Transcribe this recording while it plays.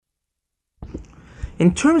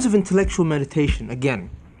In terms of intellectual meditation, again,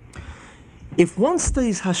 if one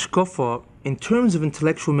studies Hashkafa in terms of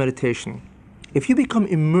intellectual meditation, if you become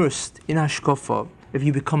immersed in Hashkafa, if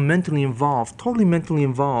you become mentally involved, totally mentally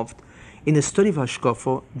involved in the study of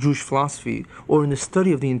Hashkafa, Jewish philosophy, or in the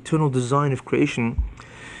study of the internal design of creation,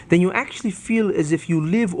 then you actually feel as if you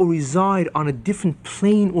live or reside on a different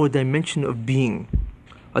plane or dimension of being,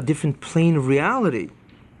 a different plane of reality.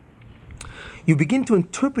 You begin to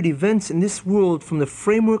interpret events in this world from the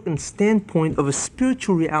framework and standpoint of a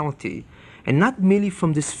spiritual reality, and not merely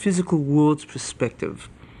from this physical world's perspective.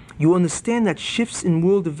 You understand that shifts in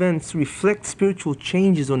world events reflect spiritual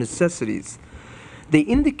changes or necessities. They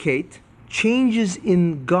indicate changes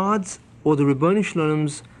in God's or the Ribono Shel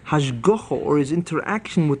Olam's hashgacha, or his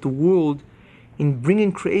interaction with the world in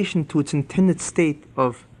bringing creation to its intended state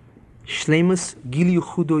of shleimus, gili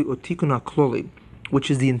yuchudoi, or tikkun hakloli, which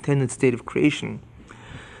is the intended state of creation.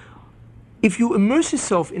 If you immerse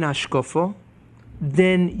yourself in hashkafa,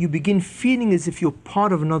 then you begin feeling as if you're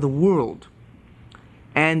part of another world.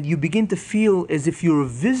 And you begin to feel as if you're a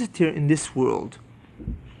visitor in this world.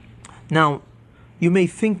 Now, you may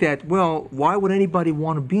think that, well, why would anybody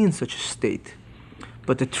want to be in such a state?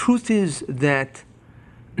 But the truth is that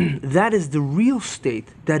that is the real state,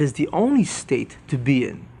 that is the only state to be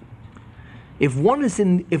in. If one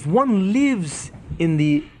lives in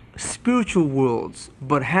the spiritual worlds,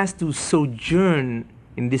 but has to sojourn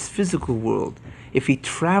in this physical world, if he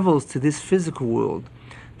travels to this physical world,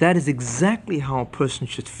 that is exactly how a person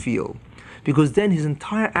should feel, because then his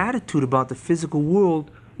entire attitude about the physical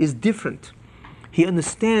world is different. He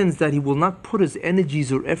understands that he will not put his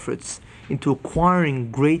energies or efforts into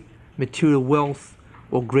acquiring great material wealth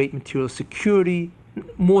or great material security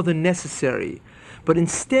more than necessary. But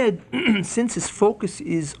instead, since his focus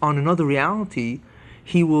is on another reality,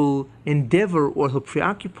 he will endeavor, or he'll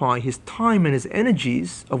preoccupy his time and his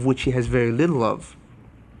energies, of which he has very little of,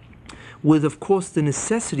 with, of course, the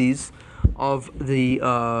necessities of the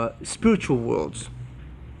spiritual worlds.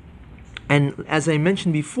 And as I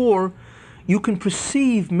mentioned before, you can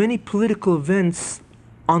perceive many political events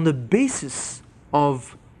on the basis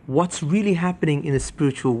of what's really happening in the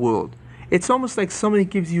spiritual world. It's almost like somebody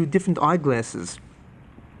gives you different eyeglasses,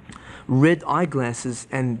 red eyeglasses,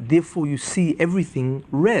 and therefore you see everything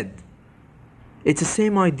red. It's the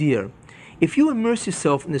same idea. If you immerse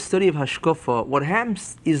yourself in the study of Hashkafa, what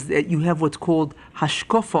happens is that you have what's called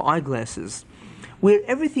Hashkafa eyeglasses, where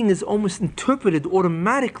everything is almost interpreted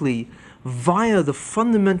automatically via the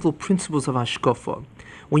fundamental principles of Hashkafa.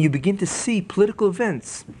 When you begin to see political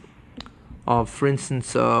events, for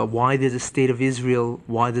instance, why there's a state of Israel,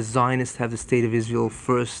 why the Zionists have the state of Israel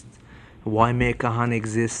first, why Meir Kahane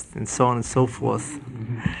exists, and so on and so forth.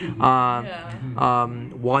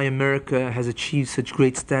 Why America has achieved such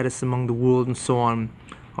great status among the world, and so on.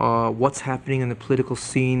 What's happening in the political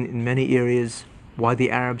scene in many areas, why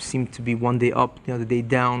the Arabs seem to be one day up, the other day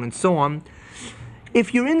down, and so on.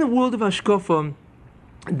 If you're in the world of Hashkafa,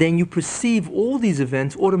 then you perceive all these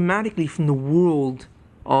events automatically from the world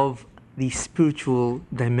of the spiritual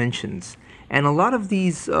dimensions. And a lot of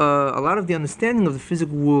the understanding of the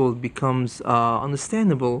physical world becomes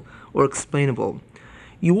understandable or explainable.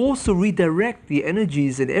 You also redirect the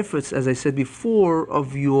energies and efforts, as I said before,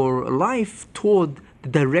 of your life toward the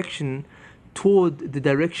direction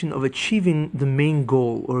of achieving the main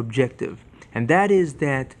goal or objective. And that is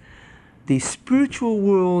that the spiritual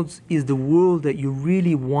world is the world that you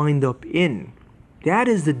really wind up in. That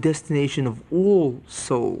is the destination of all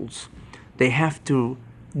souls. They have to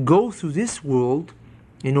go through this world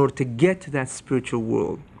in order to get to that spiritual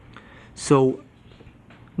world. So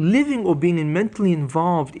living or being mentally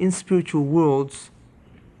involved in spiritual worlds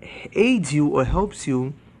aids you or helps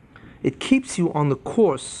you. It keeps you on the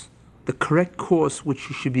course, the correct course which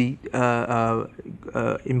you should be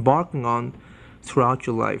embarking on throughout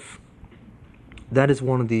your life. That is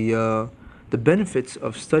one of the benefits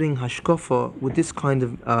of studying Hashkafa with this kind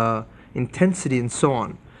of intensity and so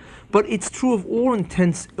on. But it's true of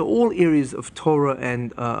all areas of Torah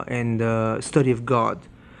and study of God.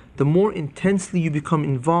 The more intensely you become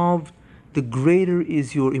involved, the greater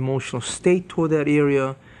is your emotional state toward that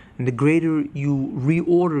area, and the greater you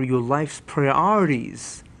reorder your life's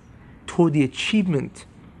priorities toward the achievement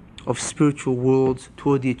of spiritual worlds,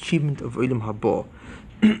 toward the achievement of Olam Haba.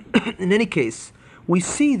 In any case, we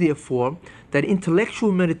see therefore that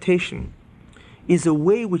intellectual meditation is a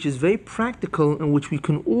way which is very practical and which we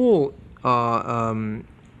can all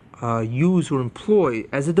use or employ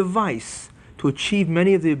as a device to achieve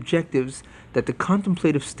many of the objectives that the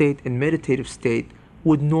contemplative state and meditative state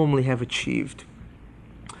would normally have achieved.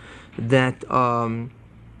 That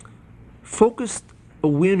focused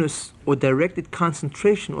awareness or directed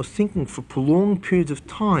concentration or thinking for prolonged periods of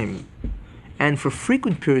time and for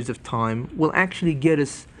frequent periods of time will actually get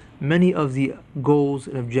us many of the goals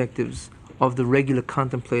and objectives of the regular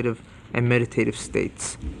contemplative and meditative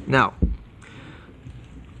states. Now,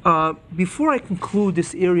 before I conclude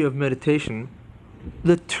this area of meditation,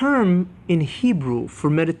 the term in Hebrew for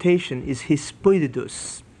meditation is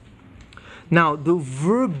hispoidus. Now, the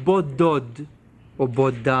verb bodod or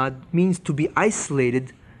bodad means to be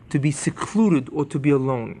isolated, to be secluded, or to be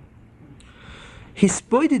alone.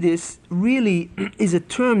 Hispoidus really is a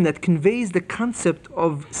term that conveys the concept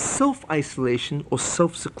of self-isolation or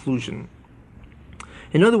self-seclusion.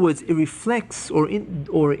 In other words, it reflects or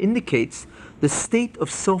indicates the state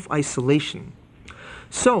of self-isolation.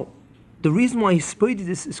 So, the reason why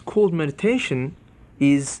hispoidus is called meditation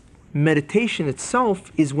is meditation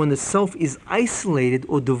itself is when the self is isolated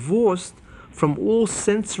or divorced from all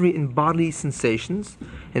sensory and bodily sensations.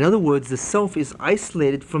 In other words, the self is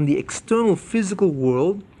isolated from the external physical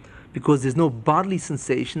world because there's no bodily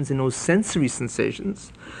sensations and no sensory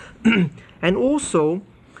sensations. And also,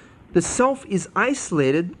 the self is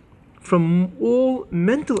isolated from all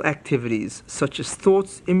mental activities such as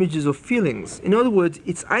thoughts, images, or feelings. In other words,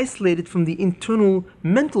 it's isolated from the internal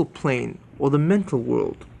mental plane or the mental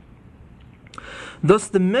world. Thus,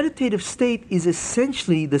 the meditative state is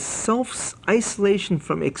essentially the self's isolation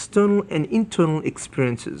from external and internal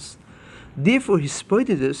experiences. Therefore,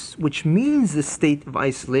 hispoidus, which means the state of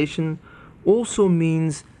isolation, also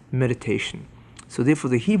means meditation. So therefore,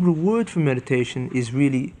 the Hebrew word for meditation is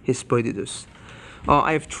really hispoidus.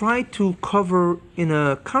 I have tried to cover in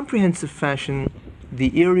a comprehensive fashion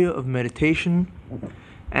the area of meditation,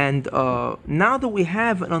 and now that we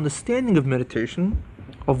have an understanding of meditation,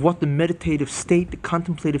 of what the meditative state, the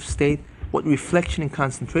contemplative state, what reflection and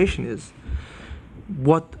concentration is,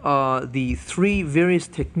 what are the three various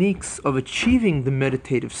techniques of achieving the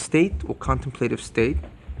meditative state or contemplative state,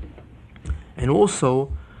 and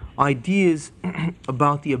also ideas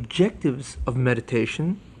about the objectives of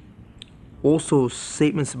meditation, also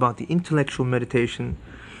statements about the intellectual meditation,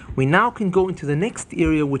 we now can go into the next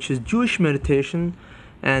area, which is Jewish meditation,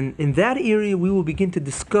 and in that area we will begin to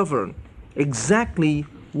discover exactly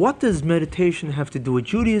what does meditation have to do with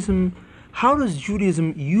Judaism, how does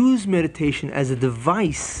Judaism use meditation as a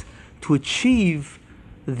device to achieve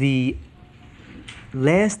the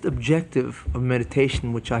last objective of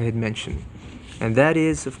meditation which I had mentioned, and that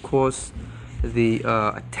is, of course, the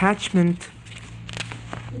attachment,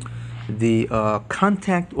 the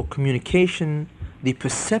contact or communication, the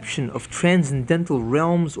perception of transcendental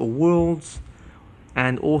realms or worlds,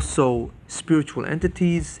 and also spiritual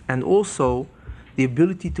entities, and also the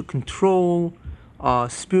ability to control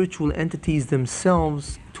spiritual entities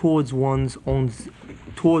themselves towards one's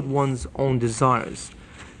own desires.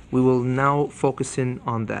 We will now focus in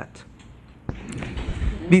on that.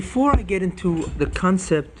 Before I get into the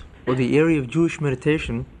concept or the area of Jewish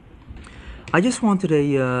meditation, I just wanted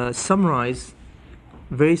to summarize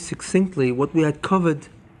very succinctly what we had covered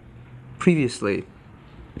previously.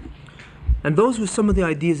 And those were some of the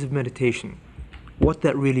ideas of meditation, what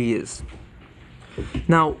that really is.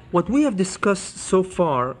 Now, what we have discussed so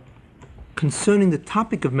far concerning the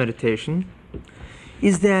topic of meditation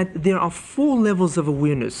is that there are 4 levels of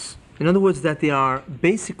awareness. In other words, that there are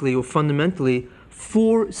basically or fundamentally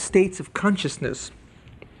 4 states of consciousness.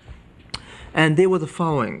 And they were the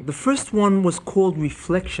following. The first one was called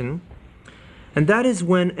reflection, and that is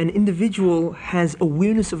when an individual has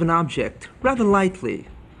awareness of an object, rather lightly.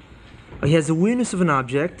 He has awareness of an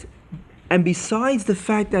object, and besides the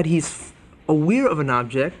fact that he's aware of an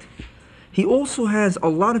object, he also has a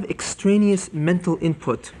lot of extraneous mental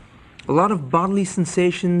input, a lot of bodily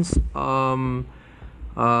sensations,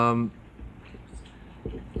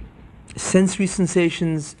 sensory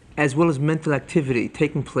sensations, as well as mental activity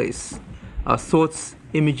taking place, thoughts,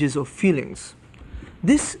 images, or feelings.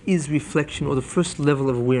 This is reflection, or the first level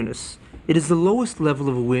of awareness. It is the lowest level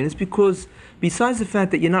of awareness because besides the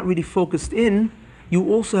fact that you're not really focused in, you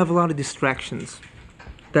also have a lot of distractions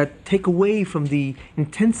that take away from the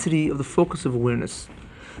intensity of the focus of awareness.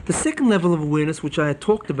 The second level of awareness, which I had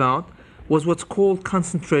talked about, was what's called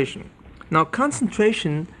concentration. Now,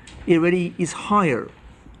 concentration already is higher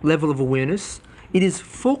level of awareness. It is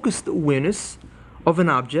focused awareness of an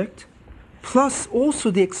object, plus also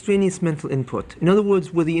the extraneous mental input. In other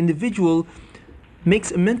words, where the individual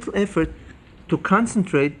makes a mental effort to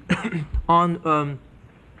concentrate on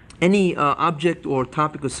any object or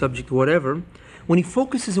topic or subject or whatever, when he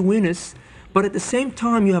focuses awareness, but at the same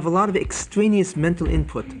time you have a lot of extraneous mental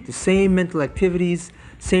input, the same mental activities,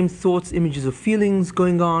 same thoughts, images, or feelings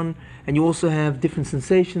going on, and you also have different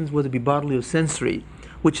sensations, whether it be bodily or sensory,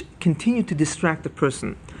 which continue to distract the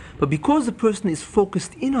person. But because the person is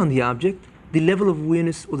focused in on the object, the level of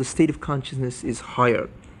awareness or the state of consciousness is higher.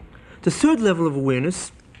 The third level of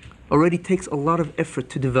awareness already takes a lot of effort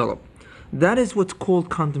to develop. That is what's called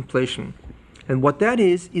contemplation. And what that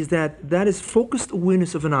is that is focused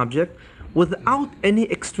awareness of an object without any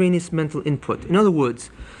extraneous mental input. In other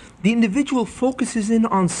words, the individual focuses in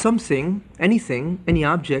on something, anything, any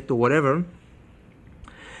object or whatever,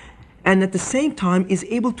 and at the same time is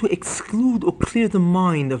able to exclude or clear the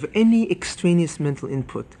mind of any extraneous mental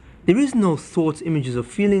input. There is no thoughts, images, or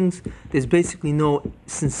feelings. There's basically no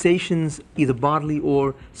sensations, either bodily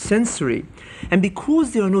or sensory. And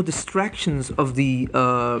because there are no distractions of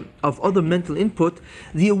other mental input,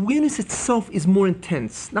 the awareness itself is more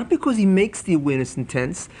intense. Not because he makes the awareness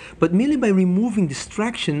intense, but merely by removing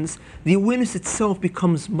distractions, the awareness itself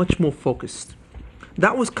becomes much more focused.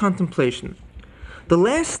 That was contemplation. The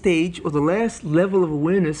last stage, or the last level of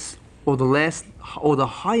awareness, or the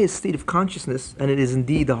highest state of consciousness, and it is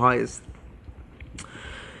indeed the highest,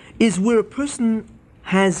 is where a person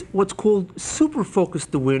has what's called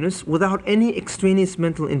super-focused awareness without any extraneous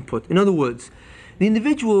mental input. In other words, the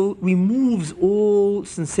individual removes all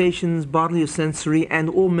sensations, bodily or sensory, and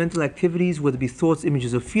all mental activities, whether it be thoughts,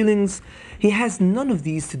 images, or feelings. He has none of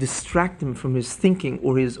these to distract him from his thinking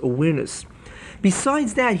or his awareness.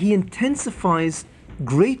 Besides that, he intensifies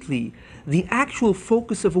greatly the actual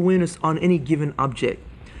focus of awareness on any given object.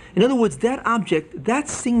 In other words, that object, that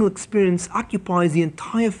single experience occupies the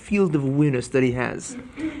entire field of awareness that he has.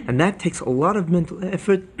 And that takes a lot of mental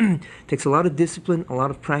effort, takes a lot of discipline, a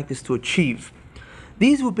lot of practice to achieve.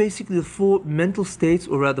 These were basically the four mental states,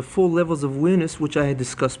 or rather four levels of awareness, which I had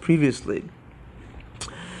discussed previously.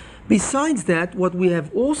 Besides that, what we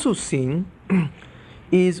have also seen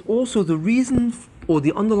is also the reason or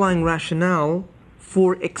the underlying rationale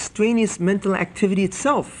for extraneous mental activity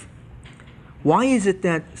itself. Why is it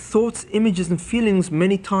that thoughts, images, and feelings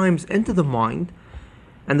many times enter the mind,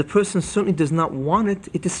 and the person certainly does not want it?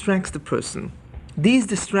 It distracts the person. These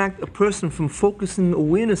distract a person from focusing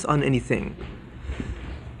awareness on anything.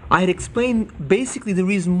 I had explained basically the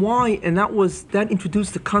reason why, and that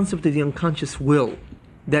introduced the concept of the unconscious will.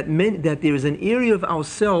 That meant that there is an area of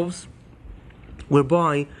ourselves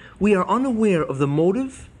whereby we are unaware of the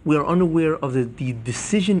motive, we are unaware of the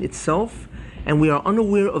decision itself, and we are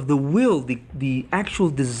unaware of the will, the actual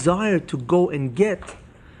desire to go and get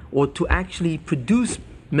or to actually produce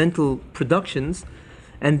mental productions.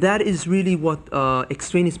 And that is really what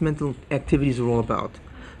extraneous mental activities are all about.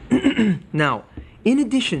 Now, in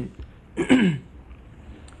addition,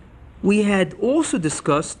 we had also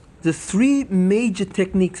discussed the three major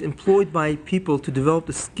techniques employed by people to develop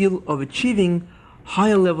the skill of achieving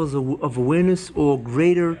higher levels of awareness or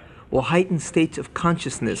greater or heightened states of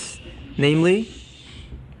consciousness, namely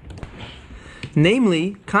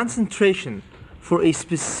concentration for a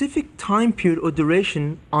specific time period or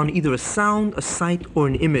duration on either a sound, a sight, or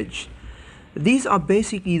an image. These are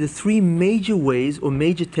basically the three major ways or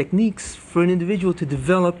major techniques for an individual to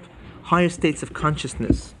develop higher states of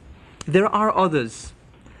consciousness. There are others,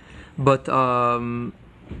 but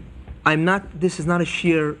this is not a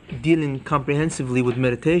shiur dealing comprehensively with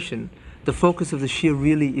meditation. The focus of the shiur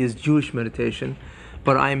really is Jewish meditation,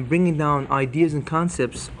 but I am bringing down ideas and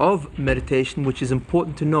concepts of meditation which is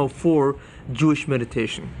important to know for Jewish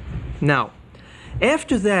meditation. Now,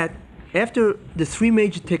 after that, after the three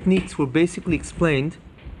major techniques were basically explained,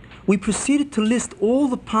 we proceeded to list all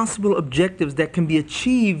the possible objectives that can be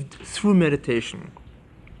achieved through meditation.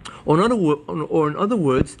 Or in other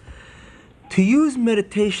words, to use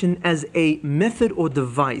meditation as a method or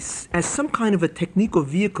device, as some kind of a technique or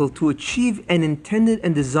vehicle to achieve an intended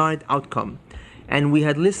and desired outcome. And we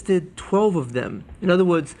had listed 12 of them. In other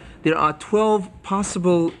words, there are 12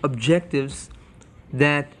 possible objectives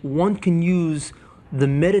that one can use the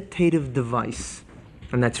meditative device.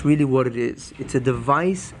 And that's really what it is. It's a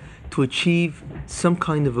device to achieve some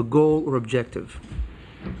kind of a goal or objective.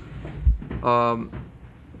 And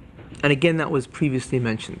again, that was previously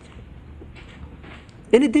mentioned.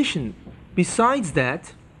 In addition, besides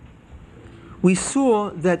that, we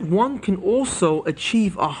saw that one can also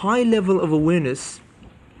achieve a high level of awareness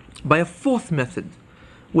by a fourth method,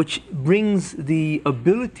 which brings the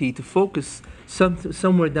ability to focus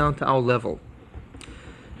somewhere down to our level.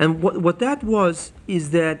 And what that was is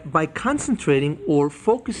that by concentrating or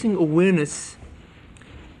focusing awareness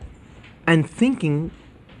and thinking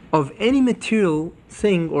of any material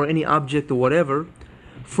thing or any object or whatever,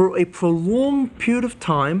 for a prolonged period of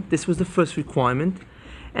time, this was the first requirement,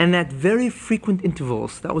 and at very frequent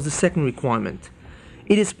intervals. That was the second requirement.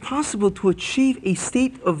 It is possible to achieve a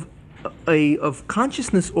state of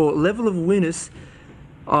consciousness or level of awareness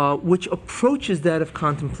which approaches that of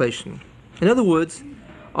contemplation. In other words,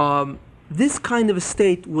 this kind of a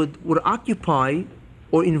state would occupy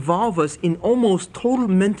or involve us in almost total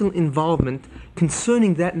mental involvement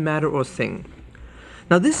concerning that matter or thing.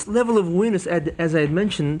 Now, this level of awareness, as I had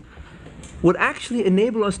mentioned, would actually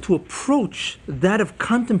enable us to approach that of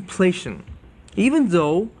contemplation, even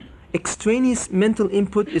though extraneous mental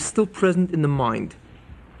input is still present in the mind.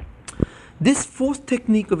 This fourth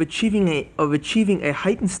technique of achieving a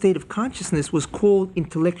heightened state of consciousness was called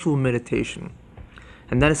intellectual meditation.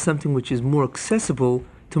 And that is something which is more accessible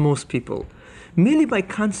to most people. Merely by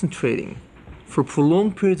concentrating for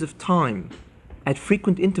prolonged periods of time at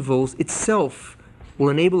frequent intervals itself will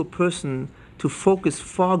enable a person to focus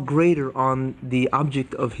far greater on the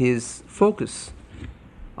object of his focus,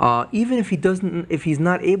 even if he's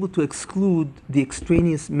not able to exclude the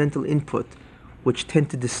extraneous mental input which tend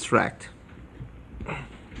to distract.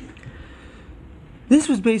 This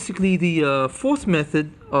was basically the fourth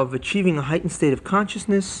method of achieving a heightened state of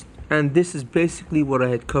consciousness, and this is basically what I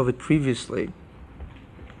had covered previously.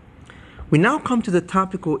 We now come to the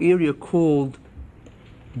topical area called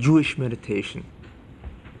Jewish meditation.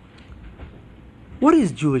 What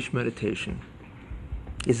is Jewish meditation?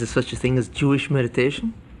 Is there such a thing as Jewish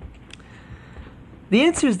meditation? The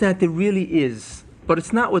answer is that there really is, but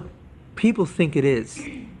it's not what people think it is.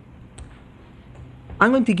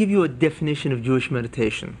 I'm going to give you a definition of Jewish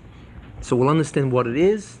meditation, so we'll understand what it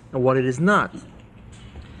is and what it is not.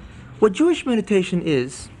 What Jewish meditation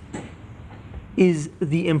is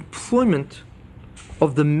the employment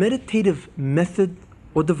of the meditative method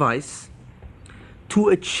or device to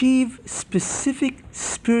achieve specific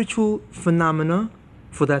spiritual phenomena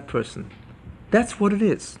for that person. That's what it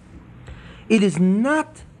is. It is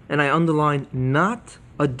not, and I underline not,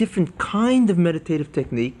 a different kind of meditative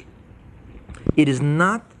technique. It is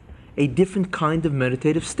not a different kind of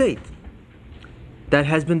meditative state. That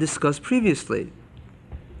has been discussed previously.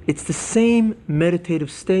 It's the same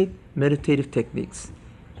meditative state, meditative techniques.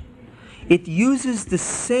 It uses the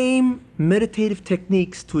same meditative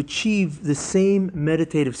techniques to achieve the same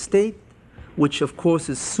meditative state, which of course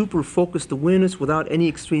is super focused awareness without any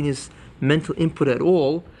extraneous mental input at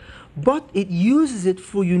all, but it uses it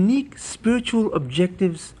for unique spiritual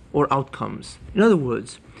objectives or outcomes. In other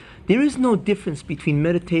words, there is no difference between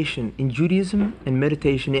meditation in Judaism and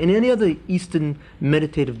meditation in any other Eastern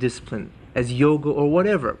meditative discipline, as yoga or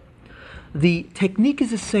whatever. The technique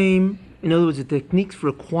is the same. In other words, the techniques for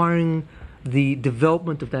acquiring the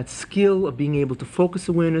development of that skill of being able to focus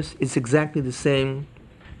awareness is exactly the same.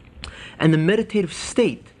 And the meditative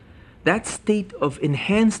state, that state of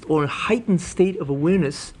enhanced or heightened state of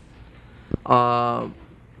awareness,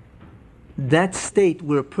 that state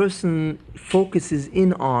where a person focuses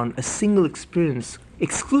in on a single experience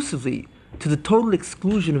exclusively to the total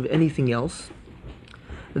exclusion of anything else,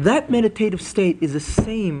 that meditative state is the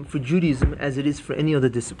same for Judaism as it is for any other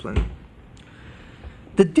discipline.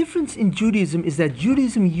 The difference in Judaism is that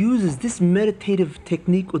Judaism uses this meditative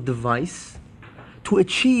technique or device to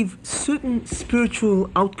achieve certain spiritual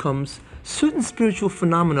outcomes, certain spiritual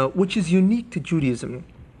phenomena, which is unique to Judaism.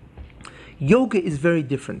 Yoga is very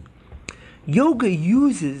different. Yoga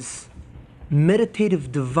uses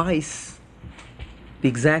meditative device, the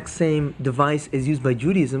exact same device as used by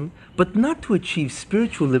Judaism, but not to achieve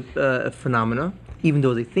spiritual phenomena, even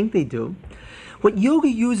though they think they do. What yoga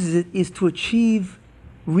uses it is to achieve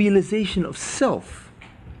realization of self,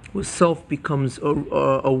 where self becomes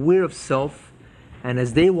aware of self, and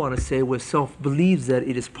as they want to say, where self believes that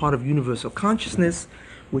it is part of universal consciousness,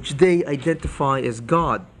 which they identify as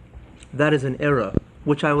God. That is an error,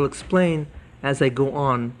 which I will explain as I go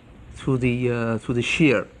on through the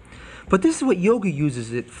shiur. But this is what yoga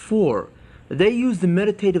uses it for. They use the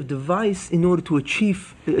meditative device in order to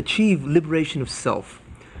achieve liberation of self,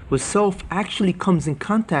 where self actually comes in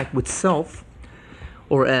contact with self,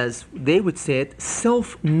 or as they would say it,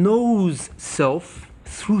 self knows self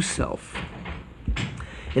through self.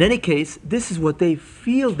 In any case, this is what they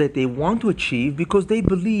feel that they want to achieve, because they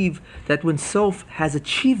believe that when self has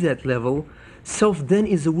achieved that level, self then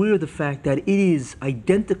is aware of the fact that it is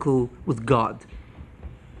identical with God.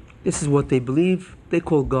 This is what they believe. They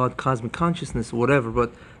call God cosmic consciousness or whatever,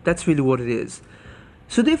 but that's really what it is.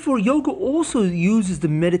 So therefore, yoga also uses the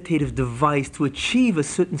meditative device to achieve a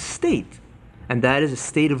certain state, and that is a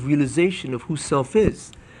state of realization of who self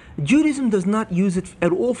is. Judaism does not use it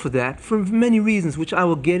at all for that, for many reasons, which I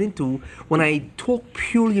will get into when I talk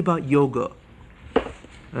purely about yoga.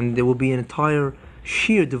 And there will be an entire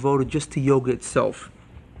shiur devoted just to yoga itself.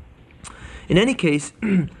 In any case,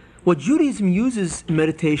 what Judaism uses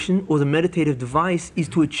meditation or the meditative device is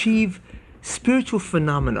to achieve spiritual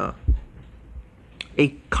phenomena,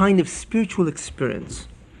 a kind of spiritual experience.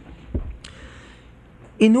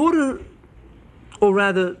 In order, or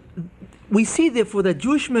rather, we see therefore that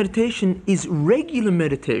Jewish meditation is regular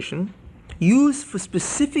meditation used for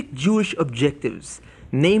specific Jewish objectives,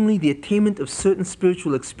 namely the attainment of certain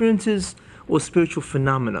spiritual experiences or spiritual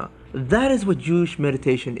phenomena. That is what Jewish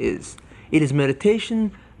meditation is. It is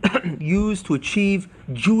meditation used to achieve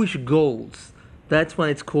Jewish goals. That's why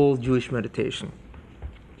it's called Jewish meditation.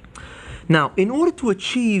 Now, in order to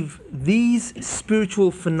achieve these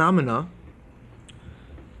spiritual phenomena,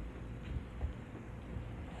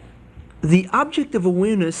 the object of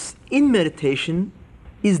awareness in meditation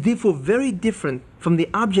is therefore very different from the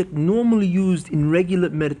object normally used in regular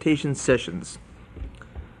meditation sessions.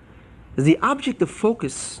 The object of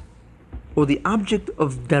focus, or the object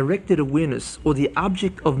of directed awareness, or the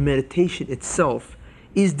object of meditation itself,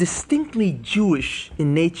 is distinctly Jewish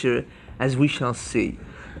in nature, as we shall see.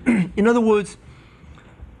 In other words,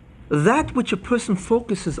 that which a person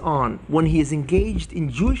focuses on when he is engaged in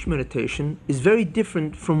Jewish meditation is very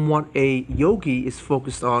different from what a yogi is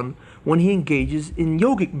focused on when he engages in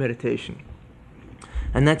yogic meditation.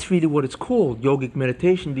 And that's really what it's called, yogic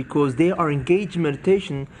meditation, because they are engaged in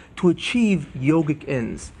meditation to achieve yogic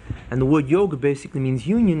ends. And the word yoga basically means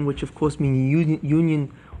union, which of course means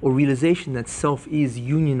union or realization that self is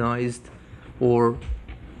unionized, or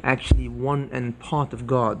actually one and part of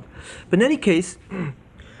God. But in any case,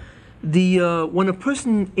 when a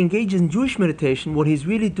person engages in Jewish meditation, what he's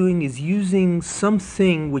really doing is using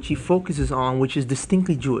something which he focuses on, which is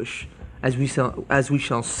distinctly Jewish, as we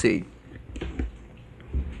shall see.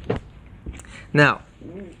 Now,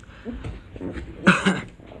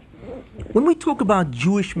 when we talk about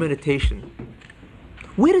Jewish meditation,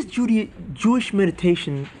 where does Jewish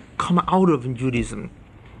meditation come out of in Judaism?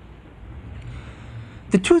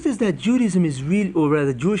 The truth is that Judaism is really, or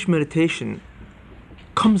rather Jewish meditation,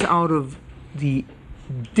 comes out of the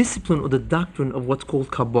discipline or the doctrine of what's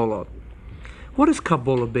called Kabbalah. What is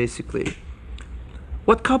Kabbalah basically?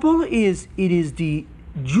 What Kabbalah is, it is the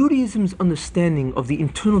Judaism's understanding of the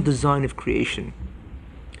internal design of creation.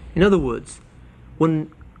 In other words,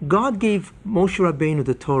 when God gave Moshe Rabbeinu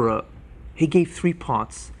the Torah, he gave three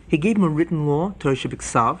parts. He gave him a written law, Torah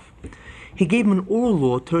Shebiksav. He gave him an oral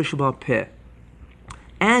law, Torah Sheba'al Peh.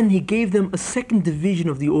 And he gave them a second division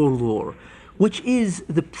of the oral law, which is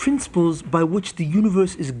the principles by which the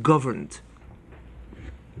universe is governed,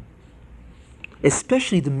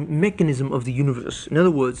 especially the mechanism of the universe. In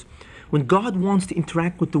other words, when God wants to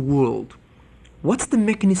interact with the world, what's the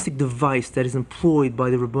mechanistic device that is employed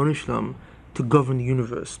by the Ribbono Shel Olam to govern the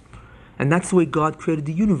universe? And that's the way God created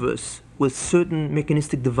the universe, with certain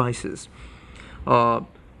mechanistic devices.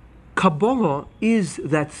 Kabbalah is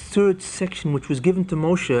that third section which was given to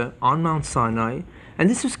Moshe on Mount Sinai, and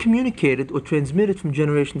this was communicated or transmitted from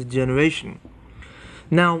generation to generation.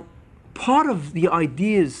 Now, part of the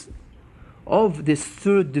ideas of this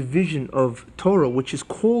third division of Torah, which is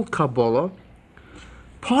called Kabbalah,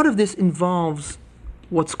 part of this involves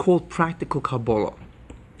what's called practical Kabbalah.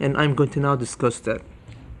 And I'm going to now discuss that.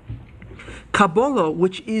 Kabbalah,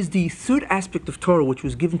 which is the third aspect of Torah, which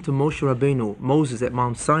was given to Moshe Rabbeinu, Moses at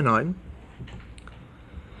Mount Sinai,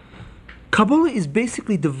 Kabbalah is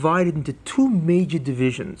basically divided into two major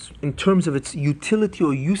divisions in terms of its utility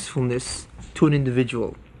or usefulness to an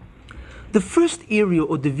individual. The first area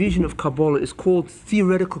or division of Kabbalah is called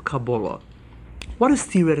theoretical Kabbalah. What is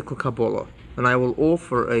theoretical Kabbalah? And I will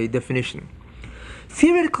offer a definition.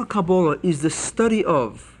 Theoretical Kabbalah is the study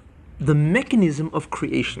of the mechanism of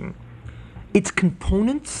creation, its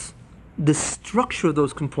components, the structure of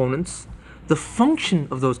those components, the function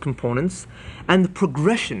of those components, and the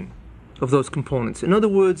progression of those components. In other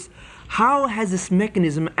words, how has this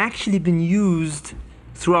mechanism actually been used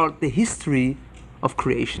throughout the history of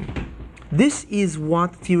creation? This is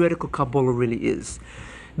what theoretical Kabbalah really is.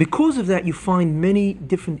 Because of that, you find many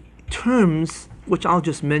different terms, which I'll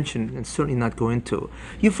just mention and certainly not go into.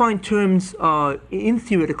 You find terms in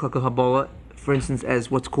theoretical Kabbalah, for instance,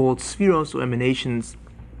 as what's called spheros or emanations,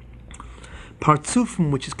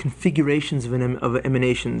 Partsufim, which is configurations of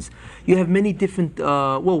emanations. You have many different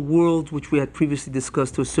worlds, which we had previously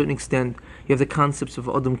discussed to a certain extent. You have the concepts of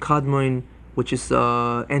Adam Kadmon, which is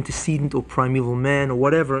antecedent or primeval man or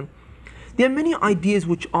whatever. There are many ideas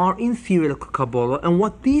which are in theoretical Kabbalah, and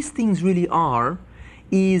what these things really are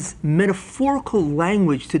is metaphorical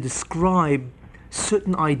language to describe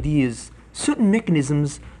certain ideas, certain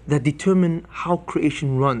mechanisms that determine how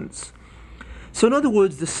creation runs. So in other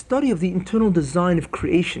words, the study of the internal design of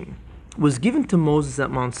creation was given to Moses at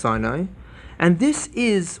Mount Sinai, and this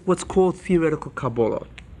is what's called theoretical Kabbalah.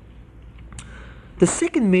 The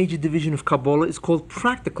second major division of Kabbalah is called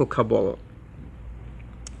practical Kabbalah.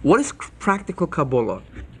 What is practical Kabbalah?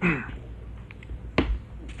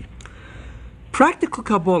 Practical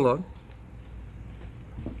Kabbalah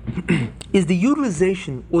is the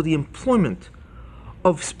utilization or the employment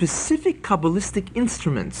of specific Kabbalistic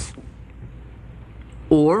instruments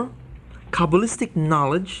or Kabbalistic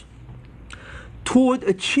knowledge toward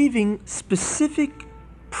achieving specific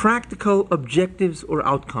practical objectives or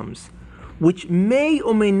outcomes, which may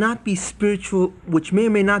or may not be spiritual, which may or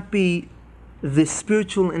may not be the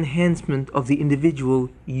spiritual enhancement of the individual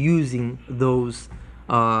using those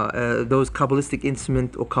Kabbalistic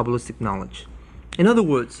instrument or Kabbalistic knowledge. In other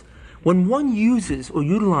words, when one uses or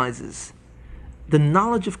utilizes the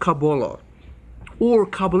knowledge of Kabbalah or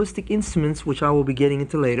Kabbalistic instruments, which I will be getting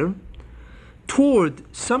into later, toward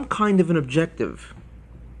some kind of an objective,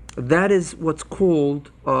 that is what's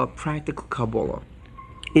called practical Kabbalah.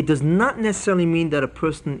 It does not necessarily mean that a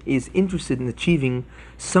person is interested in achieving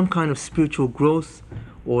some kind of spiritual growth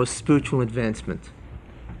or spiritual advancement.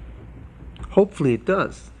 Hopefully it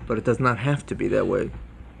does, but it does not have to be that way.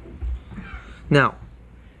 Now,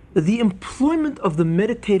 the employment of the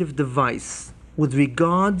meditative device with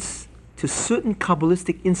regards to certain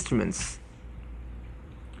Kabbalistic instruments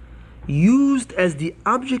used as the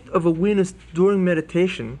object of awareness during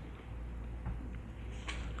meditation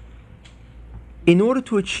in order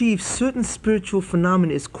to achieve certain spiritual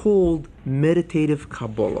phenomena is called meditative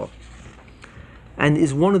Kabbalah, and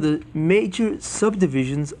is one of the major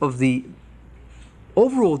subdivisions of the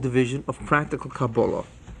overall division of practical Kabbalah.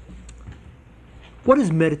 What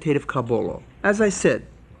is meditative Kabbalah? As I said,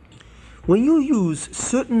 when you use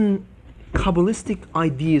certain Kabbalistic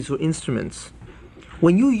ideas or instruments,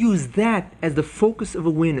 when you use that as the focus of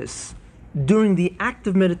awareness during the act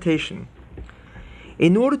of meditation,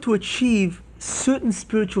 in order to achieve certain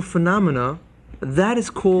spiritual phenomena, that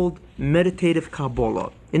is called meditative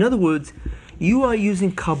Kabbalah. In other words, you are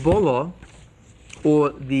using Kabbalah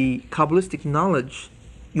or the Kabbalistic knowledge,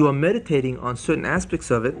 you are meditating on certain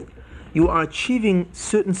aspects of it, you are achieving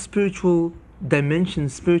certain spiritual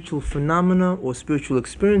dimensions, spiritual phenomena or spiritual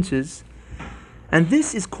experiences, and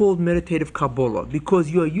this is called meditative Kabbalah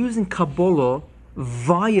because you are using Kabbalah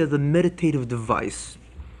via the meditative device.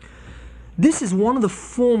 This is one of the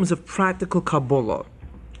forms of practical Kabbalah.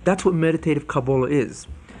 That's what meditative Kabbalah is.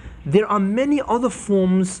 There are many other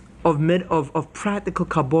forms of practical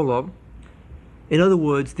Kabbalah. In other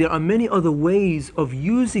words, there are many other ways of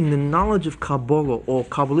using the knowledge of Kabbalah or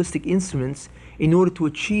Kabbalistic instruments in order to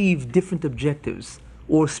achieve different objectives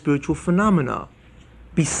or spiritual phenomena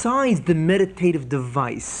besides the meditative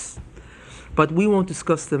device. But we won't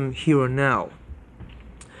discuss them here or now.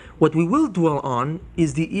 What we will dwell on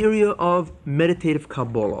is the area of meditative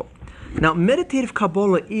Kabbalah. Now, meditative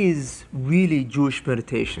Kabbalah is really Jewish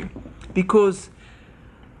meditation because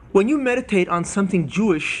when you meditate on something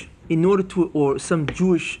Jewish in order to, or some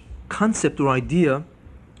Jewish concept or idea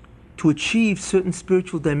to achieve certain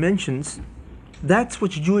spiritual dimensions, that's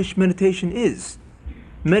what Jewish meditation is.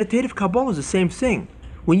 Meditative Kabbalah is the same thing.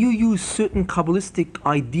 When you use certain Kabbalistic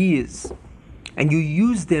ideas and you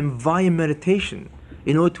use them via meditation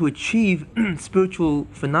in order to achieve spiritual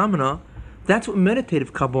phenomena, that's what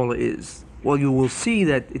meditative Kabbalah is. Well, you will see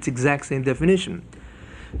that it's exact same definition.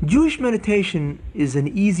 Jewish meditation is an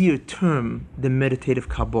easier term than meditative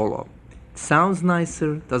Kabbalah. It sounds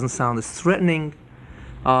nicer, doesn't sound as threatening.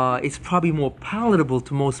 It's probably more palatable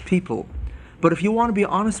to most people. But if you want to be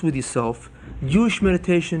honest with yourself, Jewish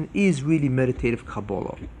meditation is really meditative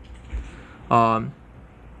Kabbalah.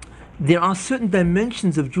 There are certain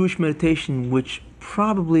dimensions of Jewish meditation which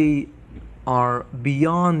probably are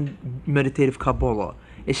beyond meditative Kabbalah,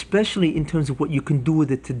 especially in terms of what you can do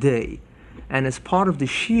with it today. And as part of the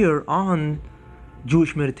shiur on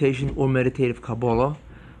Jewish meditation or meditative Kabbalah,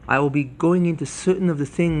 I will be going into certain of the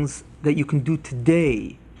things that you can do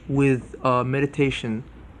today with meditation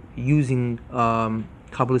using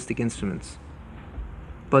Kabbalistic instruments.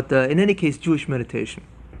 But in any case, Jewish meditation.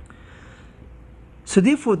 So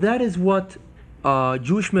therefore, that is what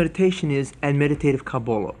Jewish meditation is and meditative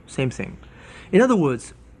Kabbalah. Same thing. In other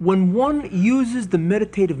words, when one uses the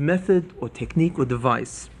meditative method or technique or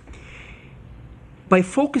device, by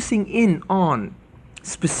focusing in on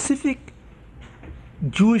specific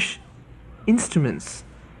Jewish instruments,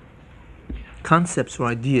 concepts or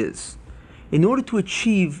ideas, in order to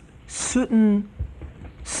achieve certain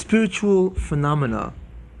spiritual phenomena,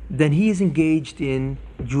 then he is engaged in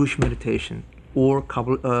Jewish meditation. or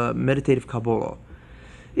meditative Kabbalah.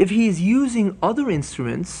 If he is using other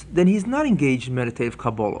instruments, then he's not engaged in meditative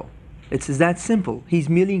Kabbalah. It's that simple. He's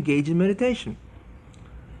merely engaged in meditation.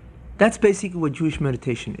 That's basically what Jewish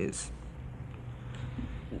meditation is.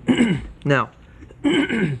 Now,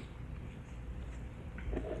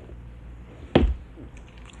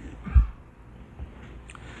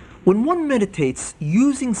 when one meditates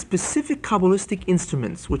using specific Kabbalistic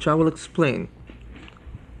instruments, which I will explain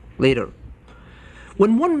later,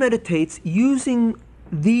 when one meditates using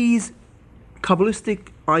these Kabbalistic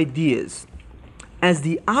ideas as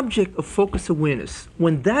the object of focus awareness,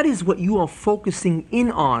 when that is what you are focusing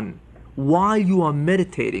in on while you are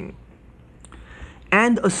meditating,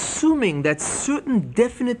 and assuming that certain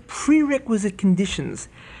definite prerequisite conditions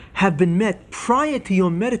have been met prior to your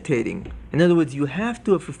meditating, in other words, you have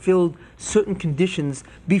to have fulfilled certain conditions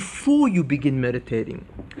before you begin meditating.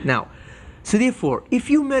 Now, so therefore, if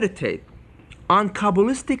you meditate on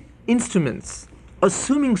Kabbalistic instruments,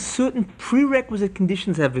 assuming certain prerequisite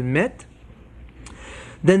conditions have been met,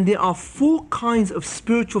 then there are 4 kinds of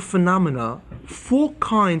spiritual phenomena, 4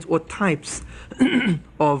 kinds or types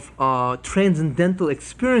of transcendental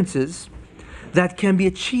experiences that can be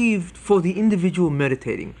achieved for the individual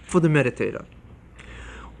meditating, for the meditator.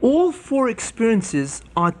 All 4 experiences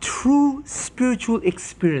are true spiritual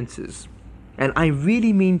experiences, and I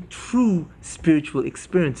really mean true spiritual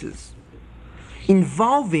experiences,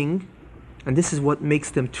 involving, and this is what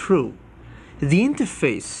makes them true, the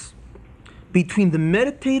interface between the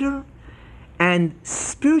meditator and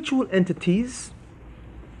spiritual entities,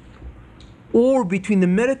 or between the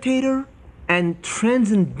meditator and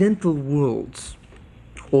transcendental worlds,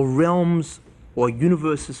 or realms, or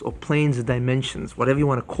universes, or planes, or dimensions, whatever you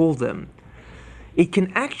want to call them. It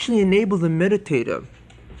can actually enable the meditator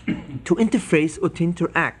to interface or to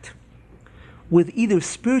interact with either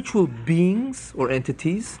spiritual beings or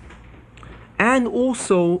entities, and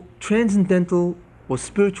also transcendental or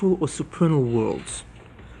spiritual or supernal worlds.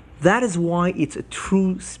 That is why it's a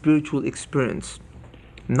true spiritual experience,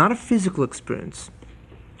 not a physical experience.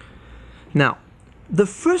 Now, the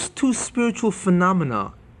first 2 spiritual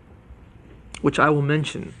phenomena, which I will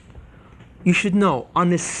mention, you should know, are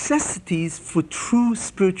necessities for true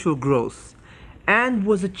spiritual growth, and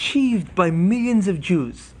was achieved by millions of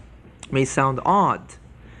Jews. It may sound odd.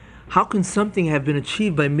 How can something have been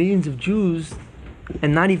achieved by millions of Jews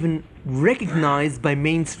and not even recognized by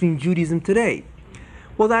mainstream Judaism today?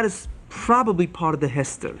 Well, that is probably part of the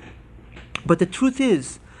Hester. But the truth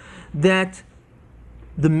is that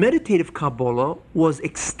the meditative Kabbalah was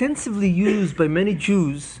extensively used by many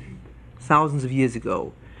Jews thousands of years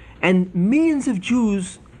ago, and millions of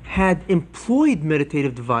Jews had employed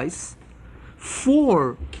meditative device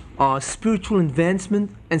for spiritual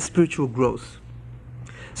advancement and spiritual growth.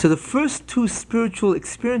 So the first 2 spiritual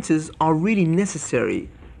experiences are really necessary.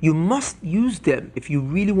 You must use them if you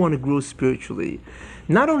really want to grow spiritually.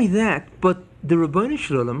 Not only that, but the Ribbono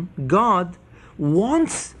Shel Olam, God,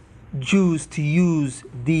 wants Jews to use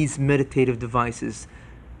these meditative devices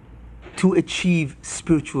to achieve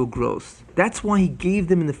spiritual growth. That's why He gave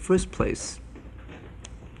them in the first place.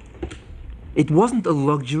 It wasn't a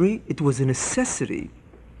luxury, it was a necessity.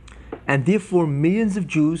 And therefore millions of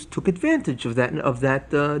Jews took advantage of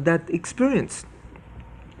that experience.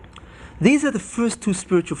 These are the first 2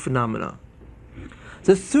 spiritual phenomena.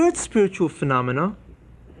 The third spiritual phenomena,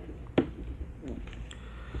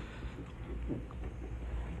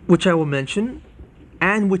 which I will mention,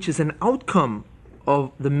 and which is an outcome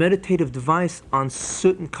of the meditative device on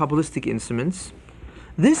certain Kabbalistic instruments,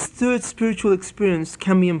 this third spiritual experience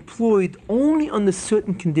can be employed only under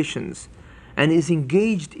certain conditions and is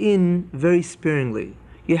engaged in very sparingly.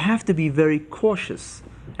 You have to be very cautious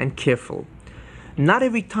and careful. Not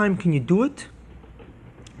every time can you do it,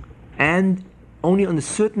 and only under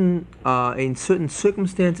in certain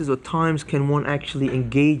circumstances or times can one actually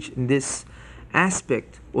engage in this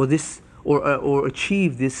aspect or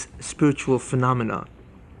achieve this spiritual phenomena.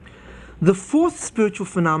 The fourth spiritual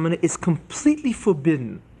phenomena is completely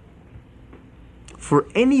forbidden for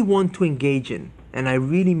anyone to engage in, and I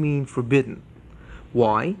really mean forbidden.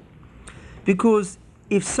 Why? Because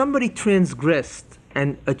if somebody transgressed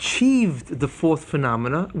and achieved the fourth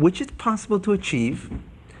phenomena, which is possible to achieve,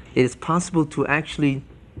 it is possible to actually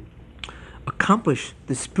accomplish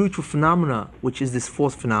the spiritual phenomena, which is this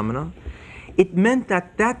fourth phenomena, it meant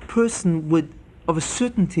that that person would, of a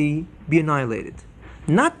certainty, be annihilated.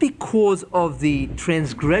 Not because of the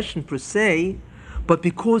transgression per se, but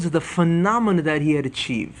because of the phenomena that he had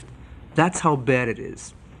achieved. That's how bad it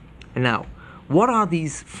is. And now, what are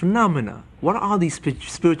these phenomena? What are these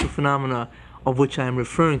spiritual phenomena of which I am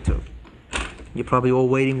referring to? You're probably all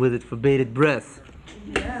waiting with it for bated breath.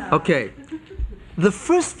 Yeah. Okay. The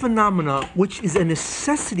first phenomena, which is a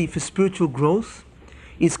necessity for spiritual growth,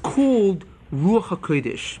 is called Ruach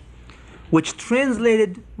HaKodesh, which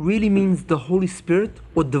translated really means the Holy Spirit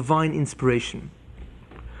or divine inspiration.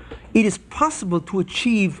 It is possible to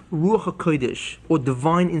achieve Ruach HaKodesh or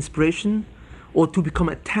divine inspiration or to become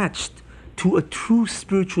attached to a true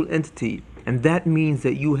spiritual entity, and that means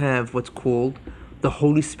that you have what's called the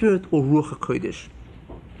Holy Spirit or Ruach HaKodesh.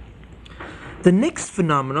 The next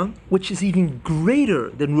phenomena, which is even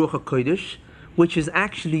greater than Ruach HaKodesh, which is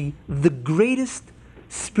actually the greatest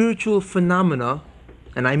spiritual phenomena,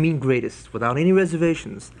 and I mean greatest, without any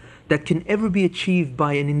reservations, that can ever be achieved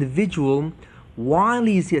by an individual while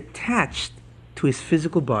he is attached to his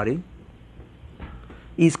physical body,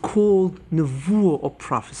 is called Nevuah or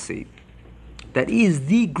prophecy. That is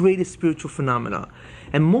the greatest spiritual phenomena.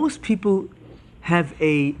 And most people have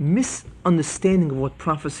a misunderstanding of what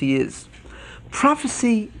prophecy is.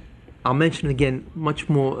 Prophecy, I'll mention again much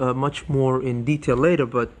more in detail later,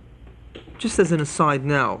 but just as an aside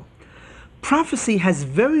now, prophecy has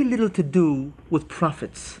very little to do with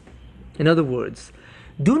prophets. In other words,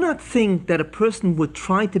 do not think that a person would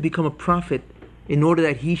try to become a prophet in order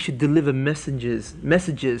that he should deliver messages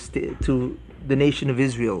to the nation of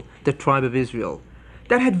Israel, the tribe of Israel.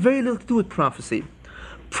 That had very little to do with prophecy.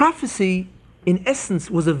 Prophecy, in essence,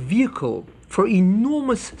 was a vehicle for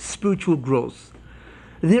enormous spiritual growth.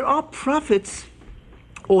 There are prophets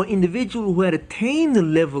or individuals who had attained the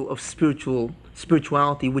level of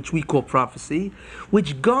spirituality, which we call prophecy,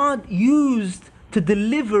 which God used to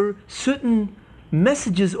deliver certain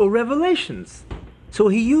messages or revelations. So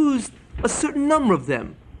he used a certain number of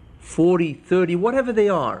them, 40, 30, whatever they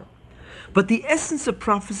are. But the essence of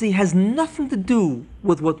prophecy has nothing to do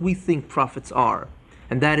with what we think prophets are,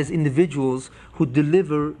 and that is individuals who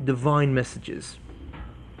deliver divine messages,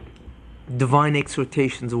 divine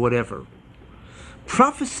exhortations, or whatever.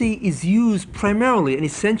 Prophecy is used primarily and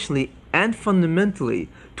essentially and fundamentally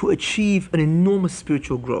to achieve an enormous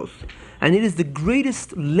spiritual growth. And it is the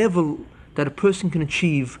greatest level that a person can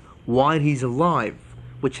achieve while he's alive,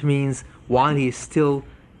 which means while he is still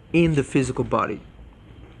in the physical body.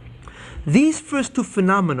 These first two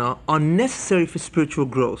phenomena are necessary for spiritual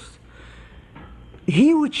growth.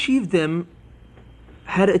 He who achieved them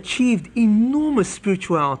had achieved enormous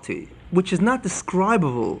spirituality, which is not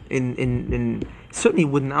describable in certainly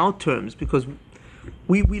within our terms, because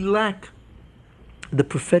we lack the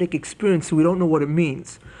prophetic experience, so we don't know what it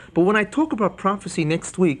means. But when I talk about prophecy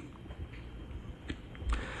next week,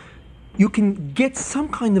 you can get some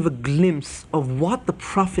kind of a glimpse of what the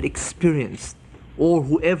prophet experienced or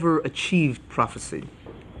whoever achieved prophecy.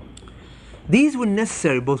 These were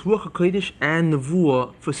necessary, both Ruach HaKodesh and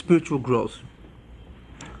Nevuah, for spiritual growth.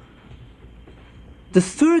 The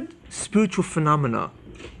third spiritual phenomena,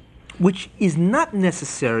 which is not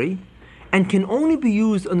necessary and can only be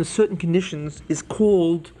used under certain conditions, is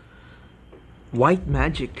called white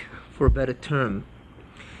magic, for a better term.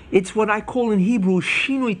 It's what I call in Hebrew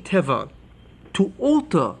shinui teva, to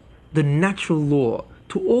alter the natural law,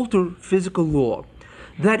 to alter physical law.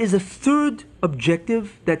 That is a third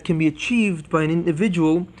objective that can be achieved by an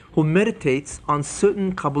individual who meditates on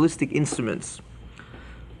certain Kabbalistic instruments.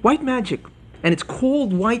 White magic, and it's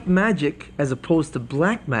called white magic as opposed to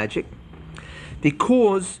black magic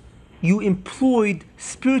because you employed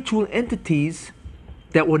spiritual entities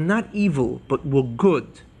that were not evil but were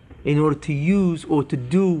good in order to use or to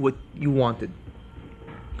do what you wanted.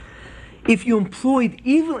 If you employed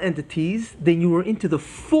evil entities, then you were into the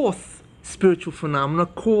fourth spiritual phenomena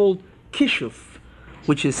called kishuf,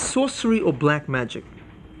 which is sorcery or black magic.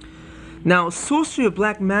 Now, sorcery or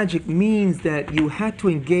black magic means that you had to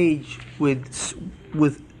engage with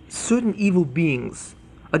certain evil beings.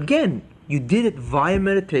 Again, you did it via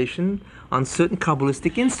meditation on certain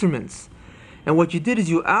Kabbalistic instruments. And what you did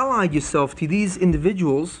is you allied yourself to these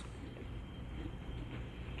individuals,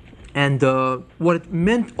 and what it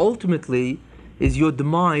meant ultimately is your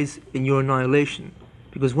demise and your annihilation.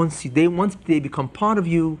 Because once they become part of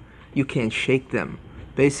you, you can't shake them,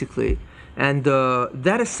 basically. And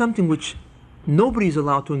that is something which nobody is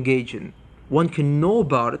allowed to engage in. One can know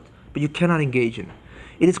about it, but you cannot engage in.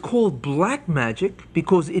 It is called black magic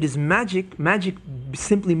because it is magic. Magic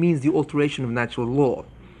simply means the alteration of natural law.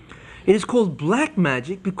 It is called black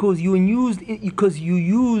magic because you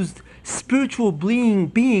used spiritual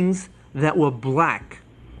beings that were black.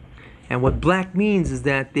 And what black means is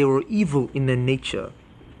that they were evil in their nature.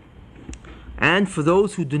 And for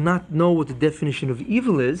those who do not know what the definition of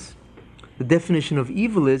evil is, the definition of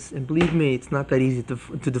evil is, and believe me, it's not that easy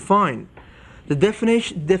to define. The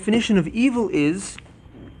definition of evil is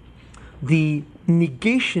the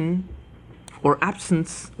negation or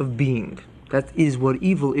absence of being. That is what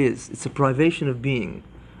evil is. It's a privation of being.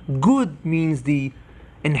 Good means the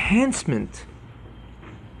enhancement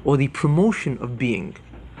or the promotion of being.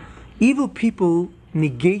 Evil people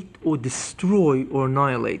negate or destroy or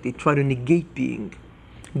annihilate. They try to negate being.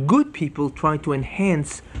 Good people try to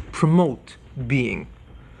enhance, promote being.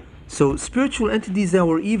 So spiritual entities that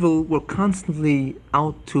were evil were constantly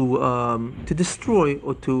out to destroy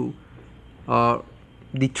or to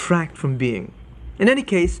detract from being. In any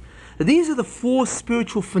case, these are the four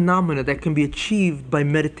spiritual phenomena that can be achieved by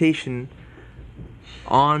meditation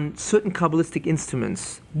on certain Kabbalistic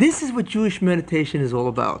instruments. This is what Jewish meditation is all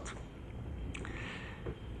about.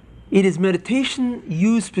 It is meditation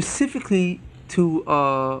used specifically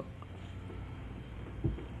to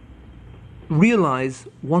realize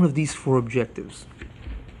one of these four objectives.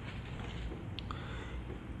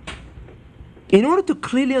 In order to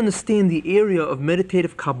clearly understand the area of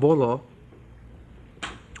meditative Kabbalah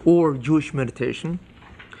or Jewish meditation,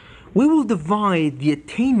 we will divide the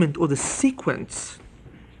attainment or the sequence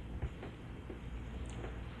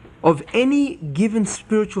of any given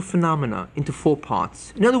spiritual phenomena into four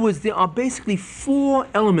parts. In other words, there are basically four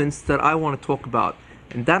elements that I want to talk about,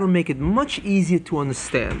 and that'll make it much easier to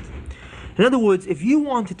understand. In other words, if you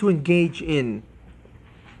wanted to engage in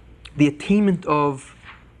the attainment of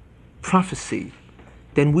prophecy,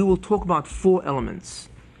 then we will talk about four elements.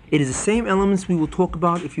 It is the same elements we will talk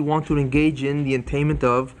about if you want to engage in the attainment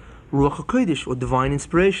of Ruach HaKodesh or divine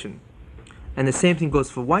inspiration. And the same thing goes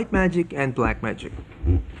for white magic and black magic.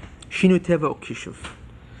 Shinui Teva or Kishuv.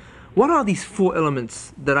 What are these four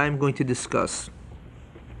elements that I'm going to discuss?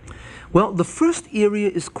 Well, the first area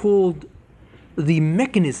is called the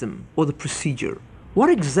mechanism or the procedure. What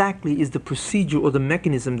exactly is the procedure or the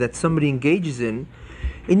mechanism that somebody engages in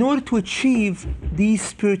order to achieve these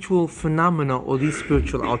spiritual phenomena or these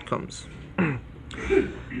spiritual outcomes?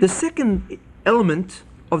 The second element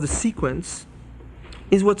of the sequence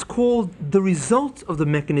is what's called the results of the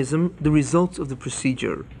mechanism, the results of the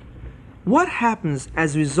procedure. What happens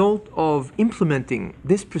as a result of implementing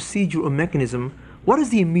this procedure or mechanism? What is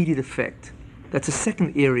the immediate effect? That's the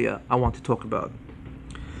second area I want to talk about.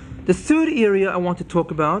 The third area I want to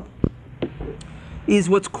talk about is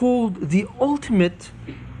what's called the ultimate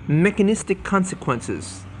mechanistic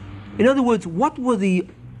consequences. In other words, what were the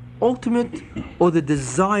ultimate or the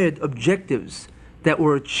desired objectives that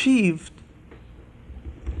were achieved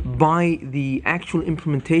by the actual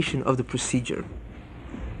implementation of the procedure?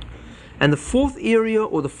 And the fourth area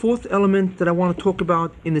or the fourth element that I want to talk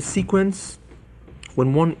about in the sequence,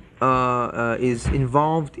 when one is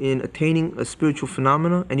involved in attaining a spiritual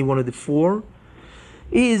phenomena, any one of the four,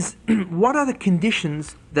 is what are the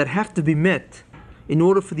conditions that have to be met in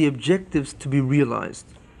order for the objectives to be realized.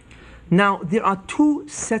 Now, there are two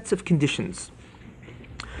sets of conditions.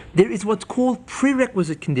 There is what's called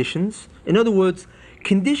prerequisite conditions. In other words,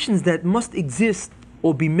 conditions that must exist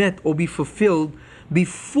or be met or be fulfilled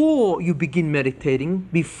before you begin meditating,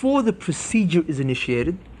 before the procedure is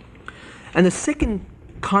initiated. And the second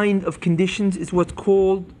kind of conditions is what's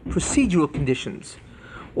called procedural conditions,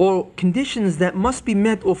 or conditions that must be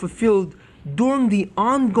met or fulfilled during the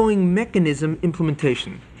ongoing mechanism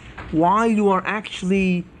implementation. While you are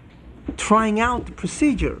actually trying out the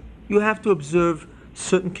procedure, you have to observe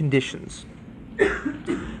certain conditions.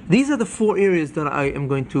 These are the four areas that I am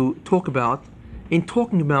going to talk about in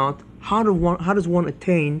talking about how does one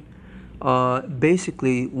attain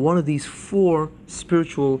basically one of these four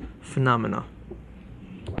spiritual phenomena.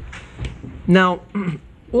 Now,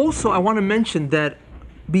 also I want to mention that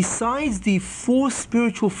besides the four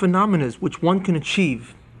spiritual phenomena which one can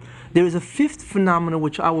achieve, there is a fifth phenomena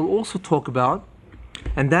which I will also talk about,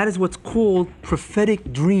 and that is what's called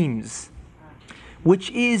prophetic dreams, which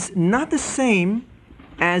is not the same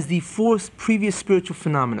as the four previous spiritual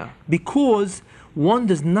phenomena, because one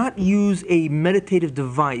does not use a meditative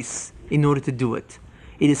device in order to do it.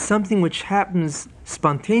 It is something which happens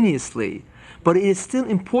spontaneously, but it is still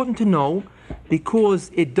important to know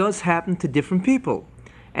because it does happen to different people.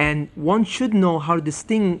 And one should know how to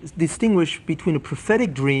distinguish between a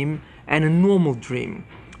prophetic dream and a normal dream.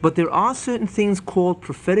 But there are certain things called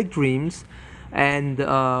prophetic dreams and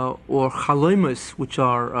or chalomus, which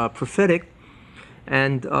are prophetic,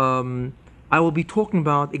 and I will be talking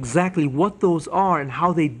about exactly what those are and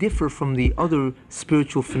how they differ from the other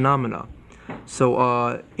spiritual phenomena.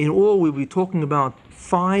 So in all, we'll be talking about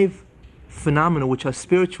 5 phenomena which are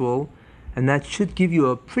spiritual, and that should give you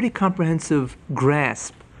a pretty comprehensive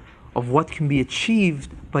grasp of what can be achieved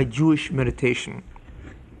by Jewish meditation.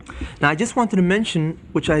 Now, I just wanted to mention,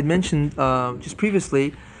 which I had mentioned just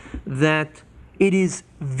previously, that it is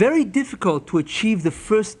very difficult to achieve the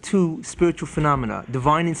first two spiritual phenomena,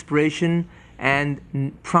 divine inspiration and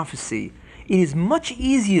prophecy. It is much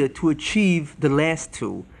easier to achieve the last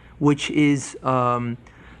two, which is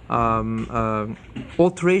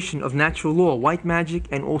alteration of natural law, white magic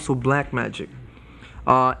and also black magic.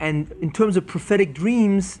 And in terms of prophetic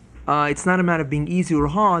dreams, it's not a matter of being easy or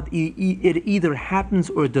hard. It either happens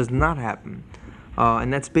or it does not happen.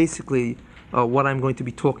 And that's basically what I'm going to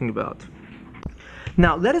be talking about.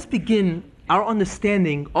 Now, let us begin our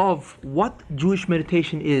understanding of what Jewish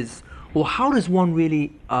meditation is, or how does one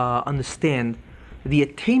really understand the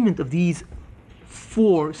attainment of these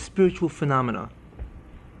four spiritual phenomena.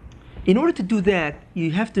 In order to do that,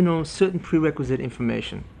 you have to know certain prerequisite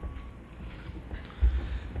information.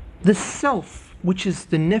 The self, which is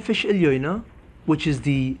the Nefesh Elyoina, which is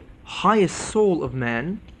the highest soul of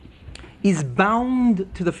man, is bound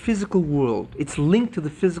to the physical world. It's linked to the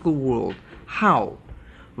physical world. How?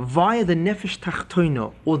 Via the Nefesh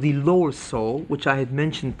Tachtoina, or the lower soul, which I had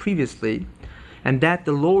mentioned previously, and that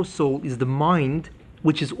the lower soul is the mind,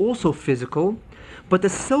 which is also physical, but the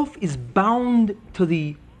self is bound to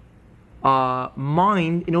the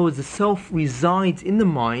mind. In other words, the self resides in the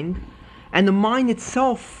mind, and the mind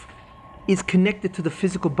itself is connected to the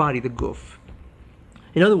physical body, the guf.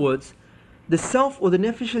 In other words, the self, or the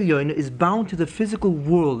Nefesh Elyoina, is bound to the physical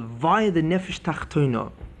world via the Nefesh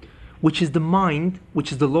Tachtoina, which is the mind,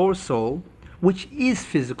 which is the lower soul, which is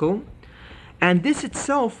physical, and this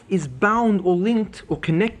itself is bound or linked or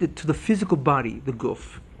connected to the physical body, the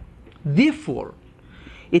guf. Therefore,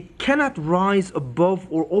 it cannot rise above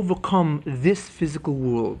or overcome this physical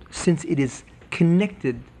world, since it is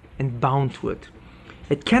connected and bound to it.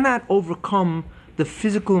 It cannot overcome the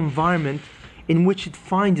physical environment in which it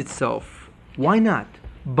finds itself. Why not?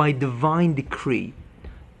 By divine decree.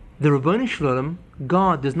 The Ribbono Shel Olam,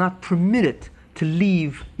 God, does not permit it to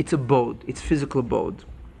leave its abode, its physical abode.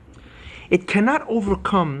 It cannot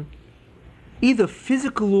overcome either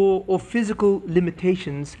physical law or physical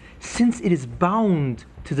limitations, since it is bound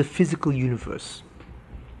to the physical universe.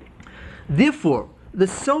 Therefore, the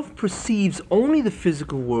self perceives only the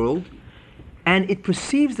physical world, and it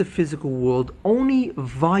perceives the physical world only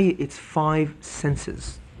via its five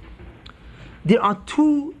senses. There are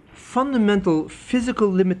two fundamental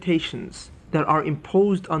physical limitations that are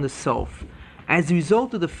imposed on the self as a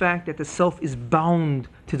result of the fact that the self is bound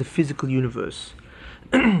to the physical universe.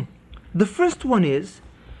 The first one is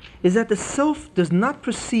that the self does not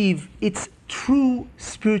perceive its true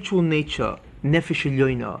spiritual nature, Nefesh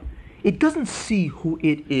Elyoina. It doesn't see who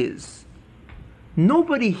it is.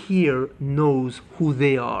 Nobody here knows who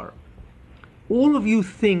they are. All of you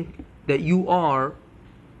think that you are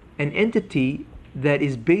an entity that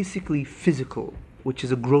is basically physical, which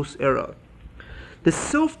is a gross error. The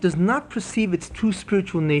self does not perceive its true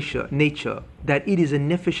spiritual nature, that it is a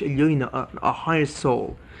Nefesh Elyoina, a higher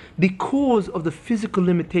soul, because of the physical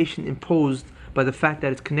limitation imposed by the fact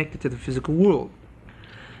that it's connected to the physical world.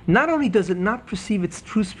 Not only does it not perceive its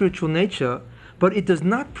true spiritual nature, but it does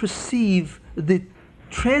not perceive the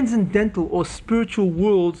transcendental or spiritual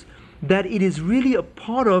worlds that it is really a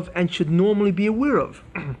part of and should normally be aware of.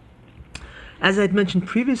 As I had mentioned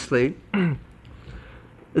previously,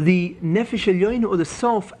 the Nefesh Elyoina, or the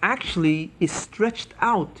self, actually is stretched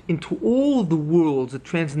out into all the worlds, the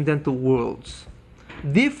transcendental worlds.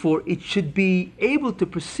 Therefore, it should be able to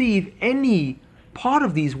perceive any part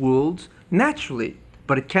of these worlds naturally,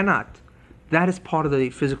 but it cannot. That is part of the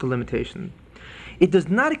physical limitation. It does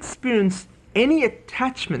not experience any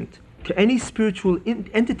attachment to any spiritual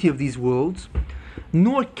entity of these worlds,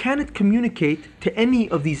 nor can it communicate to any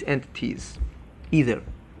of these entities either.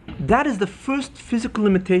 That is the first physical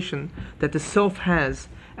limitation that the self has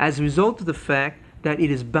as a result of the fact that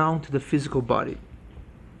it is bound to the physical body.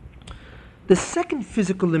 The second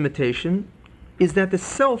physical limitation is that the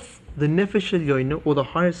self, the Nefesh Elyoina, or the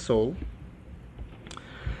higher soul,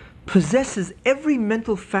 possesses every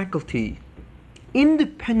mental faculty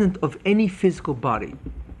independent of any physical body.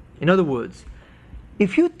 In other words,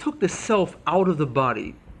 if you took the self out of the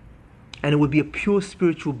body and it would be a pure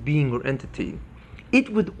spiritual being or entity,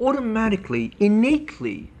 it would automatically,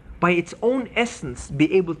 innately, by its own essence,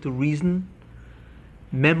 be able to reason,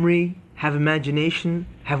 memory, have imagination,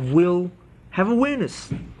 have will, have awareness.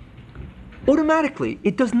 Automatically,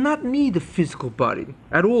 it does not need the physical body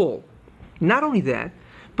at all. Not only that,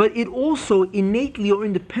 but it also innately or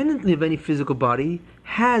independently of any physical body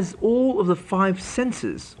has all of the five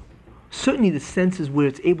senses. Certainly the senses where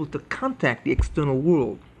it's able to contact the external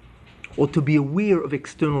world or to be aware of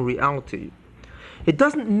external reality. It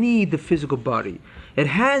doesn't need the physical body. It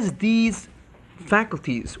has these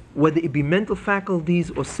faculties, whether it be mental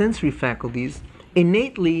faculties or sensory faculties,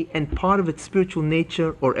 innately and part of its spiritual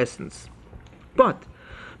nature or essence. But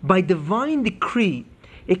by divine decree,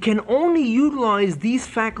 it can only utilize these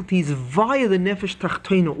faculties via the nefesh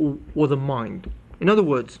tachtona, or the mind. In other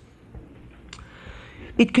words,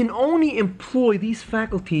 it can only employ these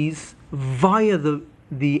faculties via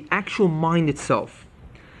the actual mind itself.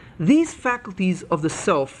 These faculties of the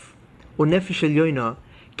self, or nefesh elyoina,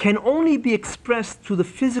 can only be expressed through the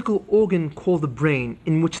physical organ called the brain,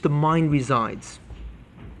 in which the mind resides.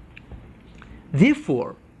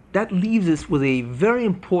 Therefore, that leaves us with a very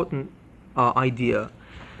important idea,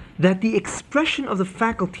 that the expression of the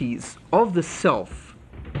faculties of the self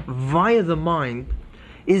via the mind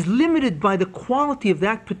is limited by the quality of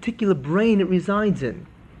that particular brain it resides in.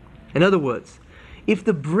 In other words, if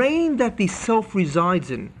the brain that the self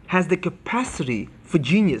resides in has the capacity for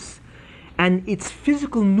genius, and it's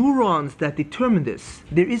physical neurons that determine this,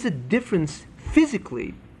 there is a difference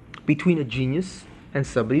physically between a genius and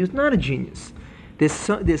somebody who's not a genius.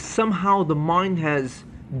 There's somehow the mind has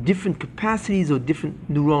different capacities or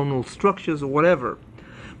different neuronal structures or whatever.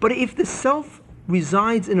 But if the self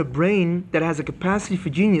resides in a brain that has a capacity for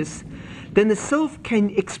genius, then the self can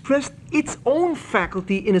express its own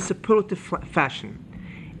faculty in a superlative fashion,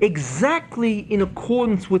 exactly in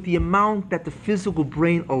accordance with the amount that the physical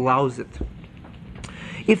brain allows it.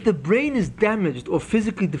 If the brain is damaged or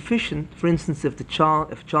physically deficient, for instance, if a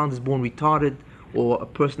child is born retarded, or a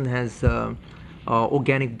person has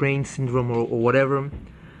organic brain syndrome or whatever,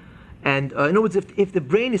 and in other words, if the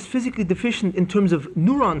brain is physically deficient in terms of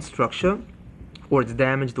neuron structure, or it's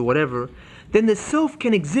damaged or whatever, then the self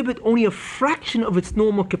can exhibit only a fraction of its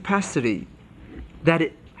normal capacity that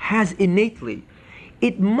it has innately.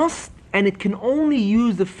 It must, and it can only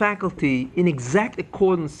use the faculty in exact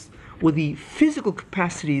accordance with the physical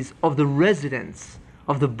capacities of the residents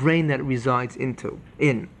of the brain that it resides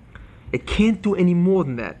in. It can't do any more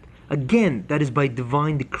than that. Again, that is by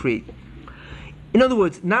divine decree. In other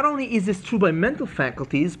words, not only is this true by mental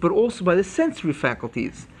faculties, but also by the sensory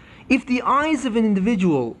faculties. If the eyes of an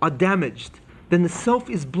individual are damaged, then the self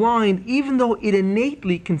is blind, even though it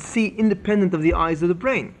innately can see independent of the eyes of the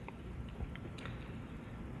brain.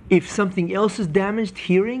 If something else is damaged,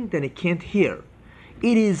 hearing, then it can't hear.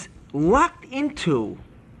 It is locked into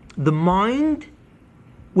the mind,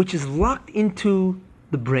 which is locked into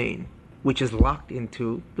the brain, which is locked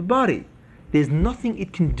into the body. There's nothing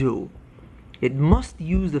it can do. It must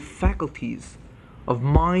use the faculties of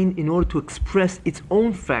mind in order to express its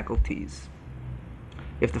own faculties.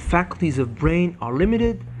 If the faculties of brain are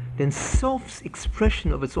limited, then self's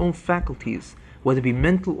expression of its own faculties, whether it be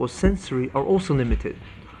mental or sensory, are also limited.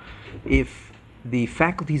 If the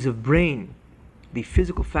faculties of brain, the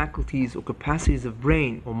physical faculties or capacities of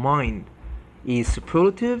brain or mind, is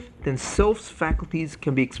superlative, then self's faculties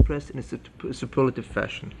can be expressed in a superlative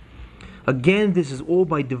fashion. Again, this is all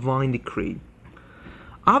by divine decree.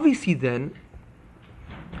 Obviously then,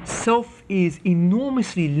 self is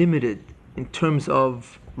enormously limited in terms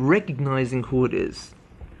of recognizing who it is.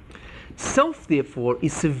 Self, therefore,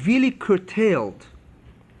 is severely curtailed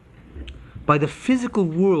by the physical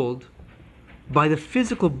world, by the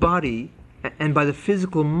physical body, and by the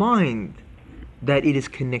physical mind that it is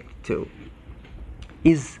connected to.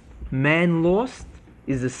 Is man lost?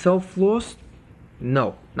 Is the self lost?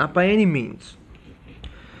 No, not by any means.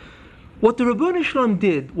 What the Ribbono Shel Olam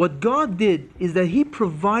did, what God did, is that He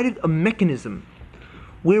provided a mechanism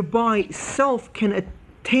whereby self can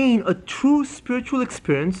attain a true spiritual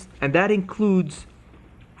experience, and that includes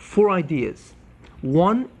 4 ideas.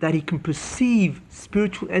 1, that he can perceive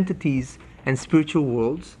spiritual entities and spiritual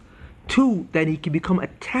worlds. 2, that he can become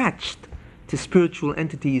attached to spiritual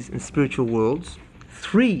entities and spiritual worlds.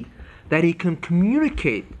 3, that he can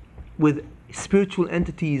communicate with spiritual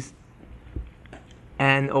entities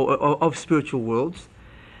and of spiritual worlds,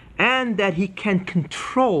 and that he can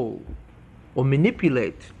control or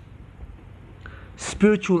manipulate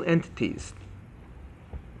spiritual entities.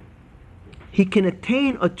 He can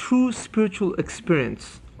attain a true spiritual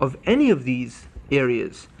experience of any of these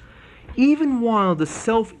areas, even while the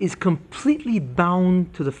self is completely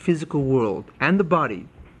bound to the physical world and the body,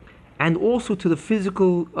 and also to the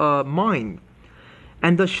physical mind,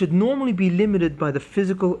 and thus should normally be limited by the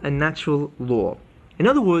physical and natural law. In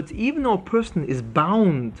other words, even though a person is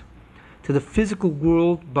bound to the physical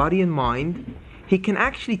world, body and mind, he can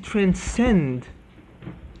actually transcend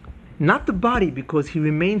not the body, because he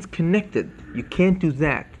remains connected. You can't do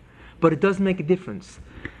that. But it does make a difference.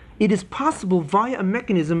 it is possible via a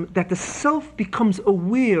mechanism that the self becomes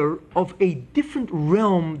aware of a different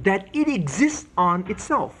realm that it exists on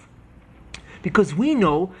itself. Because we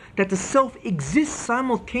know that the self exists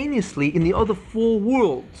simultaneously in the other four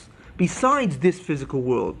worlds besides this physical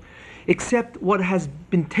world, except what has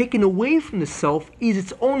been taken away from the self is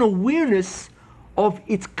its own awareness of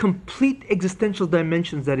its complete existential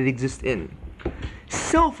dimensions that it exists in.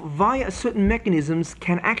 Self, via certain mechanisms,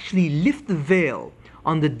 can actually lift the veil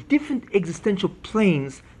on the different existential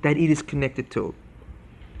planes that it is connected to.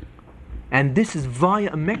 And this is via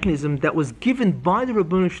a mechanism that was given by the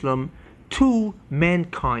Ribbono Shel Olam to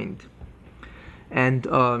mankind. And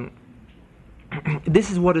this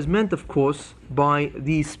is what is meant, of course, by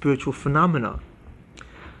these spiritual phenomena.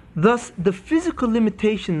 Thus, the physical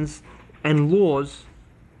limitations and laws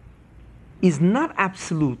is not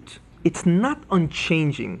absolute, it's not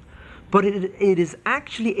unchanging, but it is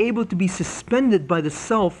actually able to be suspended by the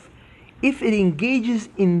self if it engages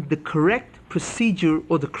in the correct procedure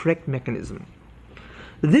or the correct mechanism.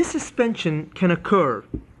 This suspension can occur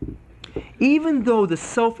even though the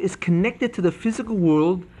self is connected to the physical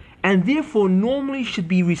world and therefore normally should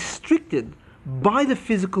be restricted by the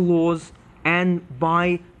physical laws and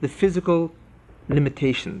by the physical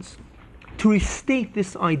limitations. To restate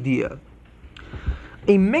this idea,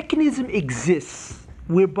 a mechanism exists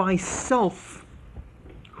whereby self,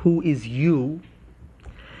 who is you,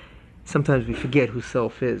 sometimes we forget who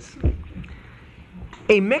self is.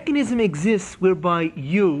 A mechanism exists whereby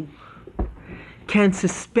you can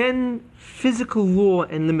suspend physical law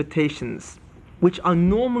and limitations which are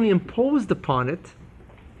normally imposed upon it,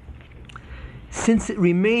 since it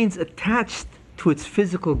remains attached to its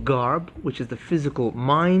physical garb, which is the physical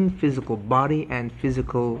mind, physical body, and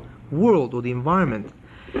physical world or the environment,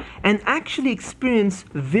 and actually experience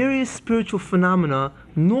various spiritual phenomena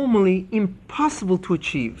normally impossible to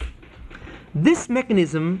achieve. This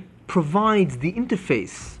mechanism provides the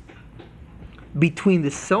interface between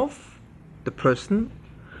the self, the person,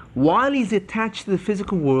 while he's attached to the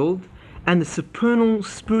physical world, and the supernal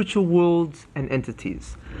spiritual worlds and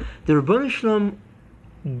entities. The Ribbono Shel Olam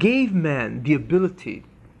gave man the ability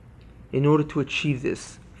in order to achieve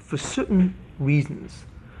this for certain reasons.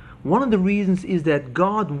 One of the reasons is that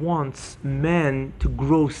God wants man to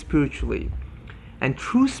grow spiritually, and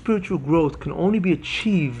true spiritual growth can only be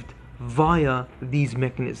achieved via these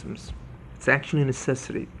mechanisms. It's actually a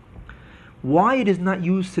necessity. Why it is not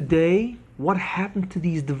used today, what happened to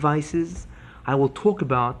these devices, I will talk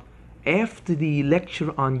about after the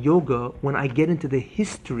lecture on yoga, when I get into the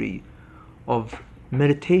history of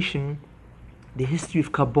meditation, the history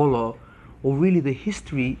of Kabbalah, or really the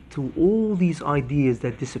history to all these ideas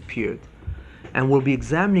that disappeared. And we'll be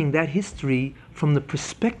examining that history from the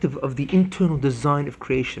perspective of the internal design of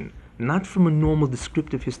creation, not from a normal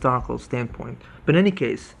descriptive historical standpoint. But in any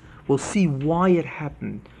case, we'll see why it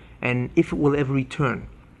happened and if it will ever return.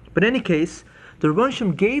 But in any case, the Ribbono Shel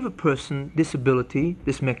Olam gave a person this ability,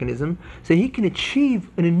 this mechanism, so he can achieve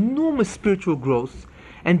an enormous spiritual growth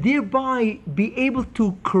and thereby be able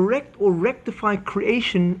to correct or rectify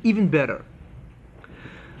creation even better.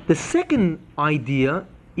 The second idea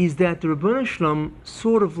is that the Ribbono Shel Olam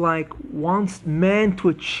sort of like wants man to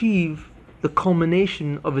achieve the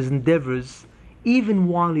culmination of his endeavors even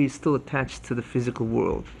while he is still attached to the physical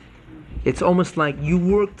world. It's almost like you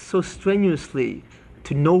worked so strenuously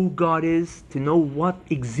to know who God is, to know what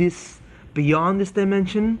exists beyond this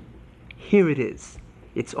dimension. Here it is.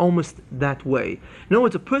 It's almost that way. In other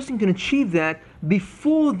words, a person can achieve that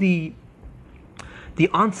before the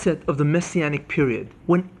onset of the Messianic period,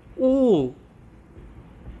 when all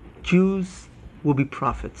Jews will be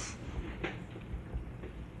prophets.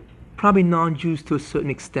 Probably non-Jews to a certain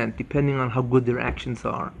extent, depending on how good their actions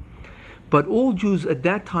are. But all Jews at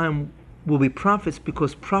that time will be prophets,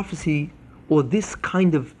 because prophecy, or this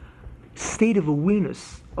kind of state of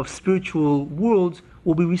awareness of spiritual worlds,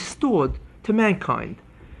 will be restored to mankind.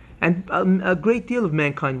 And a great deal of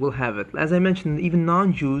mankind will have it. As I mentioned, even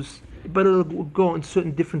non-Jews, but it'll go in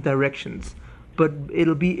certain different directions. But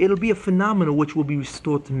it'll be a phenomenon which will be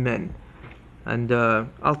restored to men. And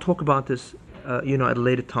I'll talk about this at a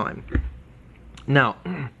later time. Now,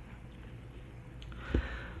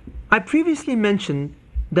 I previously mentioned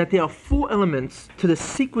that there are four elements to the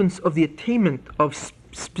sequence of the attainment of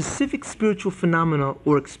specific spiritual phenomena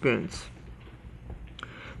or experience.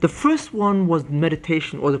 The first one was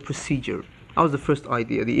meditation, or the procedure. That was the first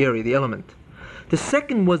idea, the area, the element. The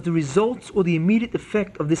second was the results or the immediate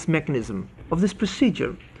effect of this mechanism, of this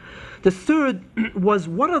procedure. The third was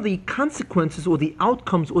what are the consequences or the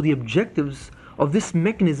outcomes or the objectives of this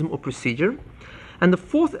mechanism or procedure. And the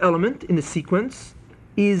fourth element in the sequence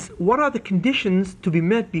is what are the conditions to be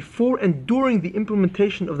met before and during the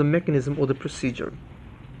implementation of the mechanism or the procedure.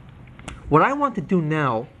 What I want to do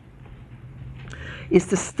now is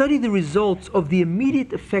to study the results of the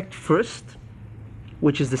immediate effect first,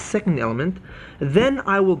 which is the second element. Then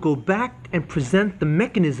I will go back and present the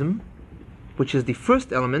mechanism, which is the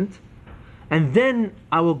first element, and then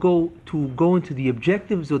I will go into the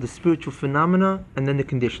objectives or the spiritual phenomena and then the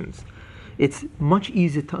conditions. It's much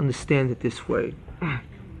easier to understand it this way.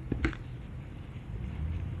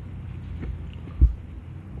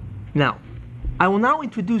 Now, I will now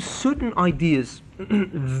introduce certain ideas,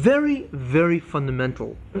 very, very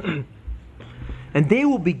fundamental, and they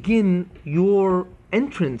will begin your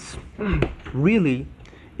entrance, really,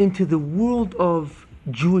 into the world of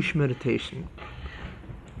Jewish meditation.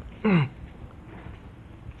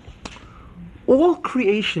 All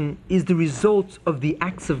creation is the result of the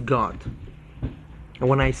acts of God. And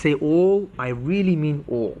when I say all, I really mean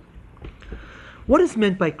all. What is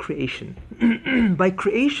meant by creation? By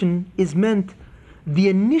creation is meant the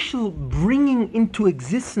initial bringing into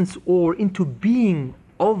existence or into being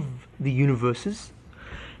of the universes,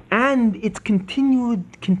 and its continuous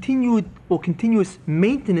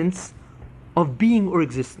maintenance of being or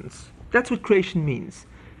existence. That's what creation means: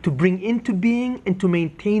 to bring into being and to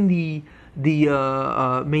maintain the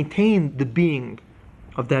being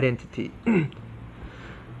of that entity.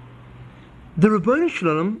 The Ribbono Shel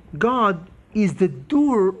Olam, God, is the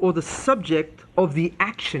doer or the subject of the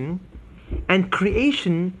action, and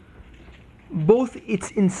creation, both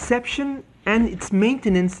its inception and its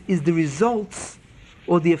maintenance, is the results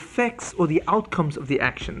or the effects or the outcomes of the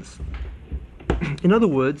actions. In other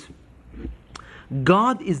words,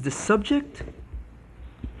 God is the subject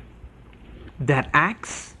that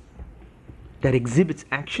acts, that exhibits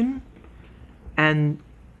action, and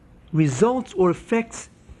results or effects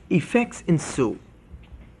ensue.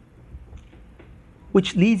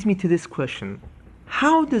 Which leads me to this question: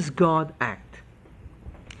 how does God act?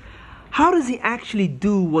 How does he actually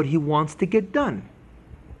do what he wants to get done?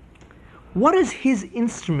 What is his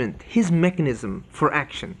instrument, his mechanism for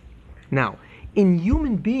action? Now, in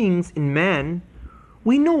human beings, in man,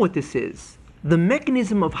 we know what this is. The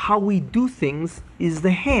mechanism of how we do things is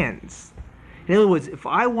the hands. In other words, if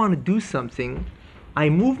I want to do something, I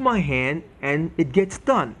move my hand and it gets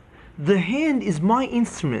done. The hand is my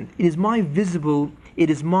instrument. It is my visible, it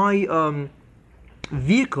is my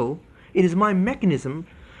vehicle, it is my mechanism,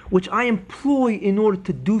 which I employ in order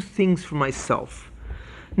to do things for myself.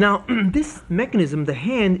 Now, this mechanism, the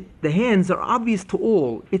hands are obvious to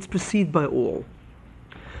all. It's perceived by all.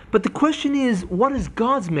 But the question is, what is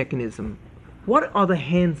God's mechanism? What are the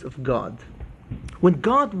hands of God? When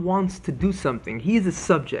God wants to do something, he is a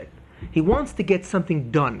subject. He wants to get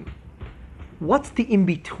something done. What's the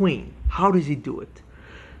in-between? How does he do it?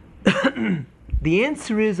 The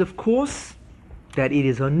answer is, of course, that it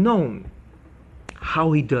is unknown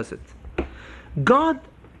how he does it. God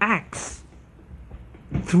acts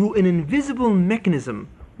through an invisible mechanism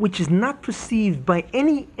which is not perceived by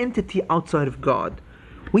any entity outside of God.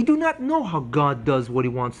 We do not know how God does what he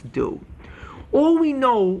wants to do. All we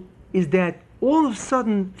know is that all of a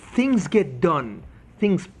sudden things get done.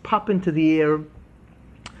 Things pop into the air,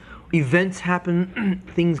 events happen,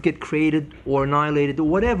 things get created or annihilated or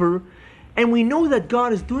whatever, and we know that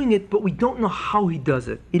God is doing it, but we don't know how he does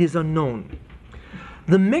it. It is unknown.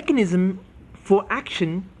 The mechanism for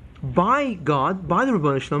action by God, by the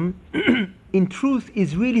Ribbono Shel Olam, in truth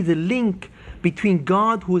is really the link between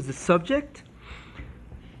God, who is the subject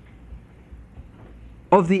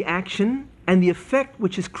of the action, and the effect,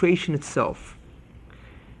 which is creation itself.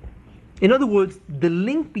 In other words, the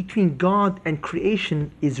link between God and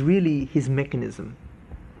creation is really his mechanism.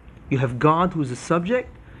 You have God, who is the subject,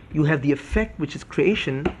 you have the effect, which is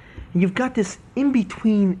creation, and you've got this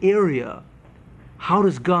in-between area. How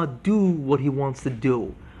does God do what he wants to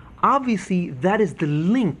do? Obviously, that is the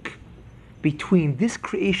link between this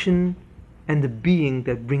creation and the being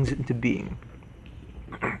that brings it into being.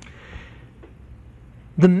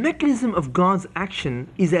 The mechanism of God's action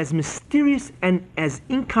is as mysterious and as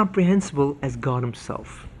incomprehensible as God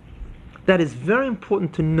himself. That is very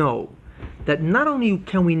important to know, that not only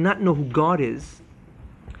can we not know who God is,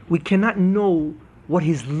 we cannot know what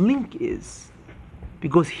his link is,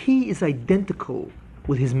 because he is identical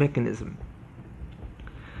with his mechanism.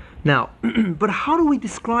 Now, but how do we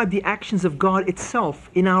describe the actions of God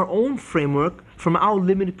itself in our own framework from our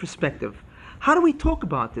limited perspective? How do we talk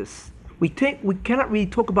about this? We cannot really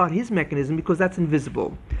talk about his mechanism because that's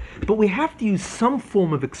invisible. But we have to use some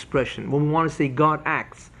form of expression when we want to say God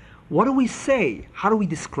acts. What do we say? How do we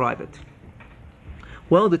describe it?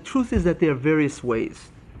 Well, the truth is that there are various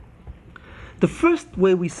ways. The first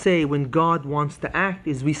way we say when God wants to act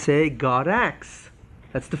is we say God acts.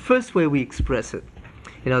 That's the first way we express it.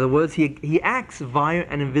 In other words, he acts via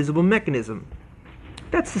an invisible mechanism.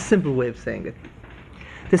 That's the simple way of saying it.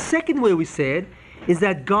 The second way we say it is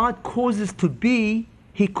that God causes to be,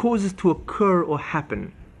 he causes to occur or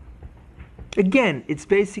happen. Again, it's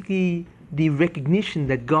basically the recognition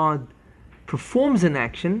that God performs an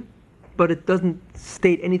action, but it doesn't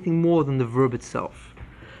state anything more than the verb itself.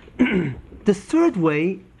 The third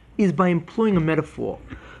way is by employing a metaphor.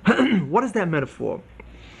 What is that metaphor?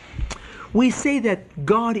 We say that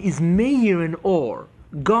God is Meir and Or.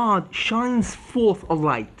 God shines forth a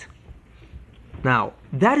light. Now,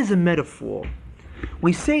 that is a metaphor.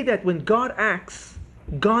 We say that when God acts,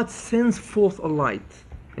 God sends forth a light.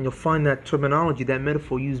 And you'll find that terminology, that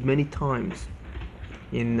metaphor used many times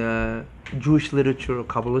in Jewish literature or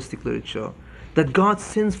Kabbalistic literature. That God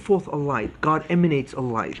sends forth a light. God emanates a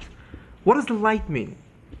light. What does the light mean?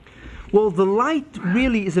 Well, the light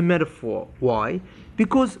really is a metaphor. Why?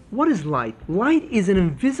 Because what is light? Light is an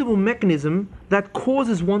invisible mechanism that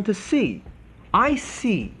causes one to see. I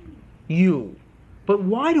see you. But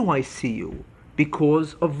why do I see you?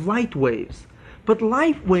 Because of light waves. But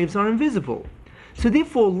light waves are invisible. So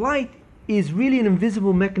therefore, light is really an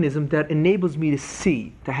invisible mechanism that enables me to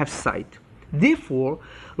see, to have sight. Therefore,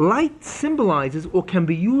 light symbolizes or can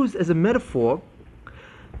be used as a metaphor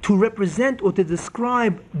to represent or to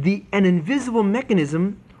describe an invisible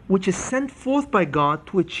mechanism which is sent forth by God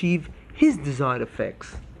to achieve his desired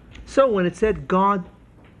effects. So when it said God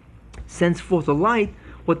sends forth a light,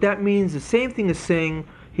 what that means is the same thing as saying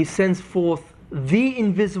he sends forth the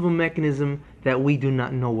invisible mechanism that we do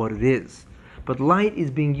not know what it is. But light is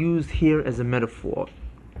being used here as a metaphor.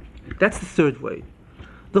 That's the third way.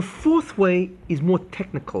 The fourth way is more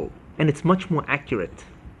technical, and it's much more accurate.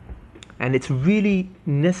 And it's really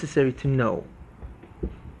necessary to know.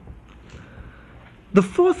 The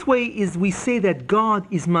fourth way is we say that God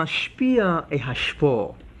is mashpia e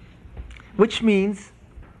hashpor, which means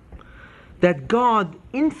that God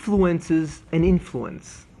influences an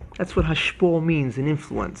influence. That's what hashpor means, an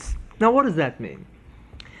influence. Now what does that mean?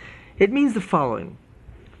 It means the following.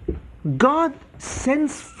 God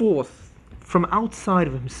sends forth from outside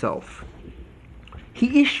of himself.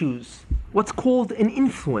 He issues what's called an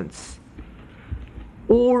influence,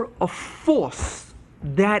 or a force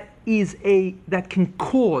that can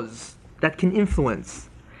cause, that can influence.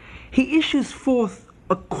 He issues forth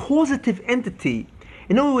a causative entity.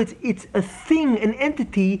 In other words, it's a thing, an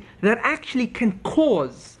entity that actually can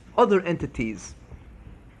cause other entities.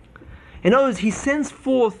 In other words, he sends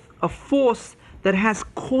forth a force that has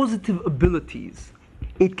causative abilities.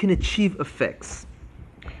 It can achieve effects.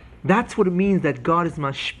 That's what it means that God is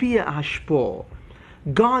mashpia hashpor.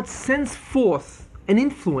 God sends forth an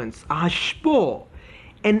influence, a hashpor,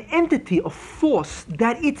 an entity, a force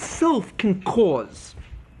that itself can cause.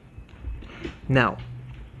 Now,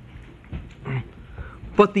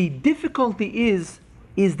 but the difficulty is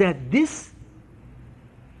that this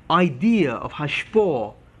idea of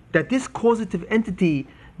hashpor, that this causative entity,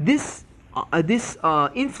 this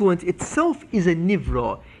influence itself is a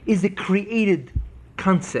nivra, is a created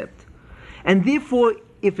concept. And therefore,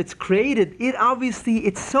 if it's created, it obviously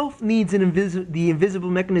itself needs the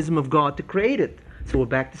invisible mechanism of God to create it. So we're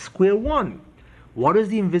back to square one. What is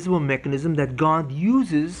the invisible mechanism that God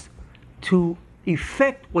uses to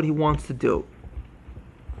effect what he wants to do?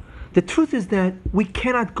 The truth is that we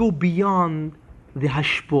cannot go beyond the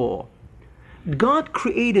hashpor. God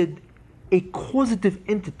created a causative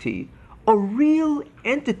entity, a real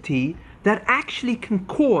entity that actually can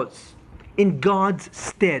cause in God's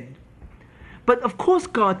stead. But of course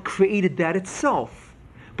God created that itself.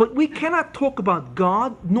 But we cannot talk about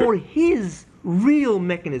God nor his real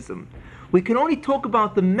mechanism. We can only talk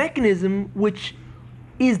about the mechanism which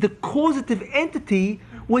is the causative entity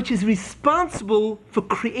which is responsible for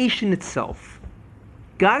creation itself.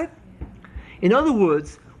 Got it? In other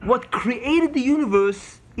words, what created the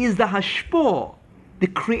universe is the hashpor, the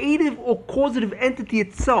creative or causative entity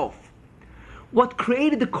itself. What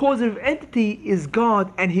created the causative entity is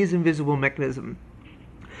God and his invisible mechanism.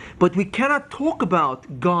 But we cannot talk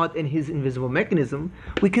about God and his invisible mechanism.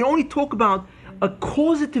 We can only talk about a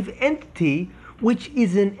causative entity which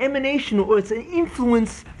is an emanation or it's an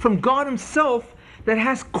influence from God himself that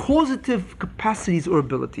has causative capacities or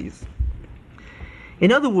abilities.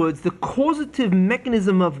 In other words, the causative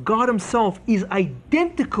mechanism of God himself is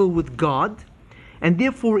identical with God, and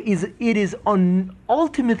therefore it is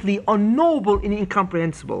ultimately unknowable and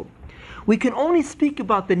incomprehensible. We can only speak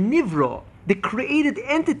about the nivra, the created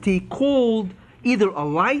entity called either a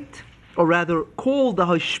light, or rather called the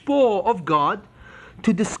hashpah of God,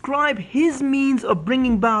 to describe his means of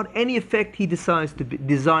bringing about any effect he desires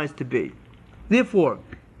to be. Therefore,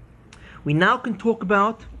 we now can talk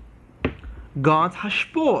about God's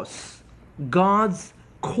hashpos, God's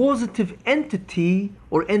causative entity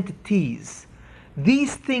or entities.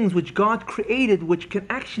 These things which God created, which can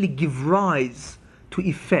actually give rise to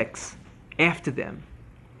effects after them.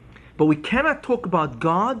 But we cannot talk about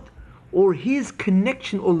God or his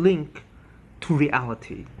connection or link to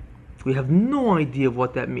reality. We have no idea of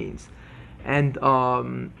what that means. And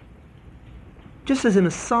just as an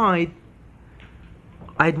aside,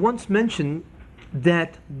 I had once mentioned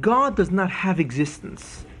that God does not have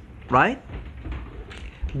existence, right?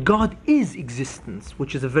 God is existence,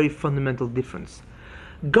 which is a very fundamental difference.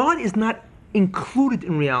 God is not included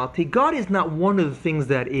in reality. God is not one of the things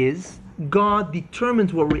that is. God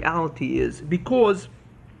determines what reality is because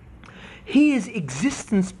he is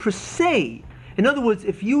existence per se. In other words,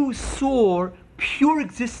 if you saw pure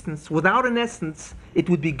existence without an essence, it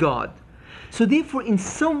would be God. So therefore, in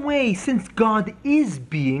some way, since God is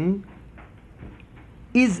being,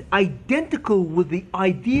 is identical with the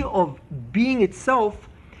idea of being itself,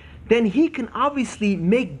 then he can obviously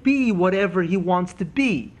make be whatever he wants to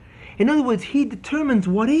be. In other words, he determines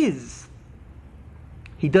what is.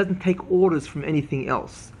 He doesn't take orders from anything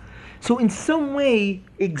else. So in some way,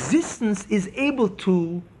 existence is able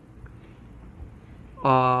to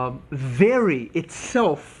vary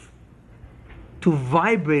itself, to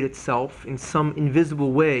vibrate itself in some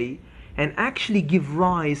invisible way, and actually give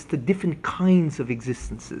rise to different kinds of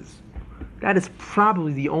existences. That is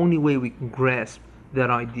probably the only way we can grasp that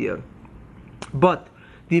idea. But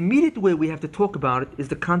the immediate way we have to talk about it is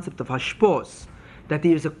the concept of hashpos, that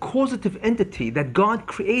there is a causative entity that God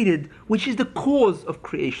created, which is the cause of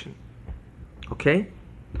creation. Okay?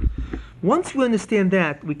 Once we understand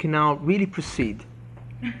that, we can now really proceed.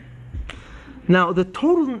 Now,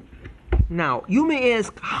 you may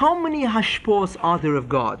ask, how many hashpos are there of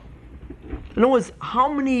God? In other words, how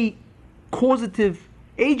many causative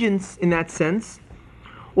agents in that sense,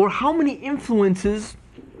 or how many influences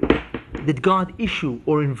did God issue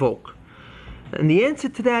or invoke? And the answer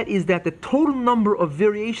to that is that the total number of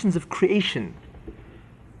variations of creation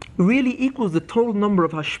really equals the total number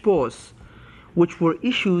of hashpos which were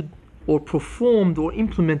issued or performed or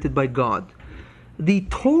implemented by God. The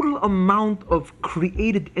total amount of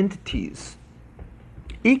created entities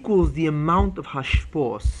equals the amount of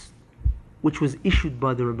hashpos which was issued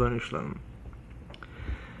by the Ribbono Shel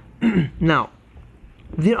Olam. Now,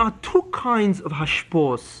 there are two kinds of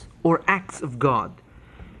hashpos or acts of God.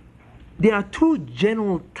 There are two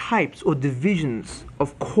general types or divisions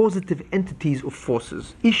of causative entities or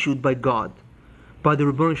forces issued by God, by the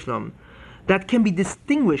Ribbono Shel Olam, that can be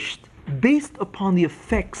distinguished based upon the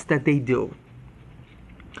effects that they do.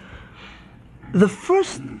 The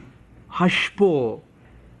first hashpah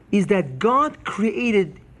is that God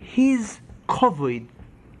created his kavod,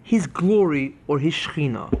 his glory, or his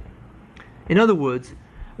shechina. In other words,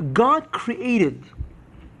 God created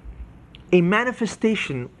a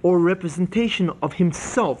manifestation or representation of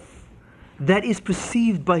himself that is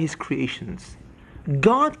perceived by his creations.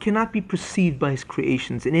 God cannot be perceived by his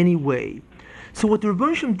creations in any way. So what the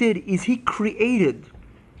Ribbono Shel Olam did is he created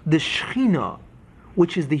the shechina,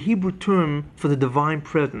 which is the Hebrew term for the divine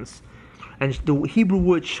presence. And the Hebrew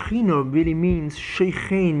word shechina really means,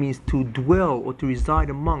 shechein means to dwell or to reside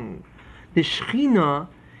among. The shechina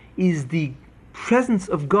is the presence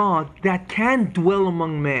of God that can dwell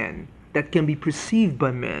among man, that can be perceived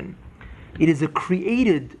by man. It is a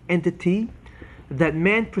created entity that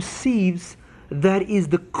man perceives that is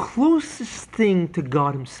the closest thing to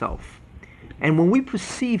God himself. And when we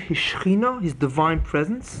perceive his shechina, his divine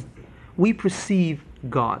presence, we perceive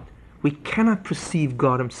God. We cannot perceive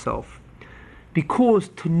God himself. Because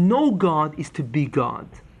to know God is to be God.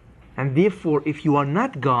 And therefore, if you are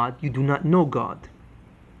not God, you do not know God.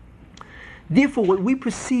 Therefore, what we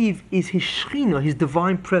perceive is his shechina, his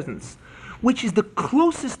divine presence, which is the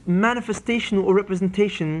closest manifestation or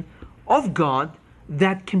representation of God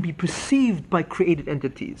that can be perceived by created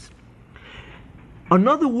entities.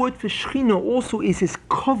 Another word for shechina also is his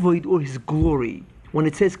kavod or his glory. When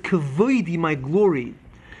it says kavodi, my glory,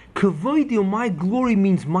 kavodi or my glory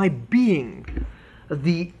means my being.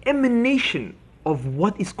 The emanation of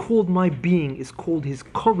what is called my being is called his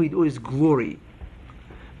kavod or his glory.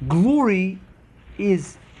 Glory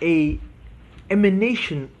is a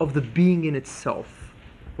emanation of the being in itself.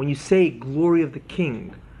 When you say glory of the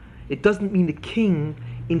king, it doesn't mean the king.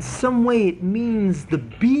 In some way it means the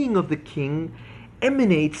being of the king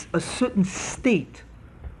emanates a certain state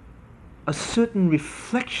a certain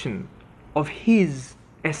reflection of His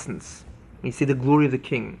essence. You see the glory of the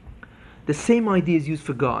King. The same idea is used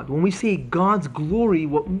for God. When we say God's glory,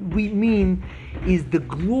 what we mean is the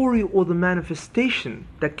glory or the manifestation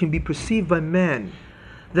that can be perceived by man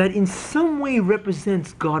that in some way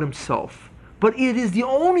represents God Himself. But it is the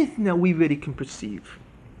only thing that we really can perceive.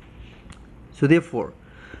 So therefore,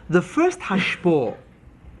 the first hashpah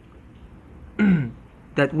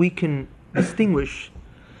that we can distinguish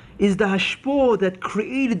is the hashpah that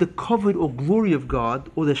created the covet or glory of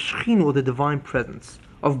God, or the Shekhinah, or the divine presence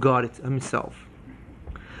of God Himself.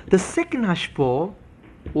 The second hashpah,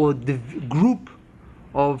 or the group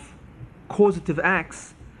of causative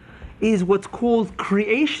acts, is what's called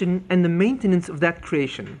creation and the maintenance of that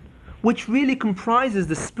creation, which really comprises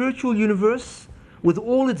the spiritual universe with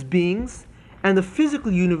all its beings and the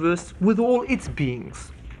physical universe with all its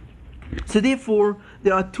beings. So therefore,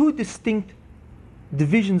 there are two distinct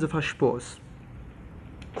divisions of hashpahs,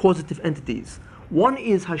 causative entities. One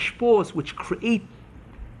is hashpahs which create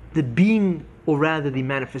the being, or rather the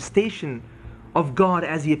manifestation of God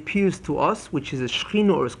as He appears to us, which is a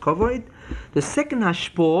Shekhinah or is covered. The second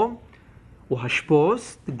hashpah, or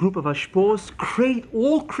hashpahs, the group of hashpahs, create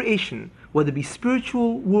all creation, whether it be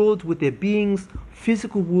spiritual worlds with their beings,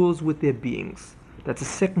 physical worlds with their beings. That's the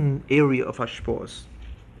second area of hashpahs.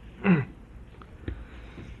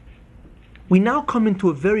 We now come into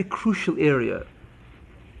a very crucial area.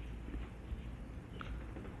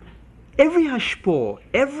 Every hashpah,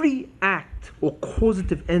 every act or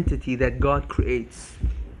causative entity that God creates,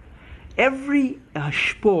 every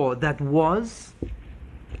hashpah that was,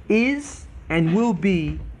 is, and will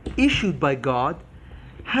be issued by God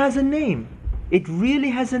has a name. It really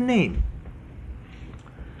has a name.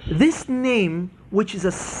 This name, which is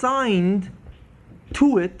assigned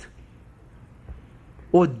to it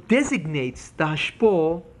or designates the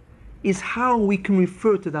hashpah, is how we can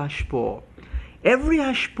refer to the hashpah. Every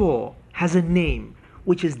hashpah has a name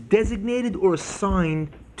which is designated or assigned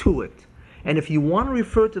to it. And if you want to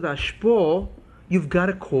refer to the hashpah, you've got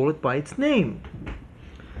to call it by its name.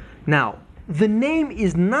 Now, the name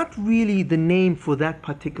is not really the name for that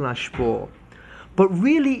particular hashpah, but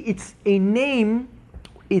really it's a name,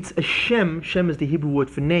 it's a Shem. Shem is the Hebrew word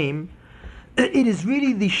for name. It is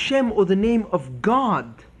really the Shem, or the name of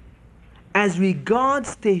God, as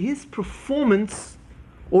regards to His performance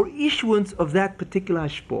or issuance of that particular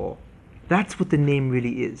hashpah. That's what the name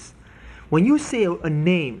really is. When you say a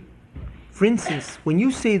name, for instance, when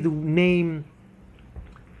you say the name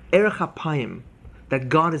Erech HaPayim, that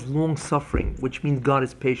God is long-suffering, which means God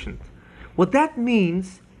is patient, what that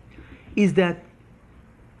means is that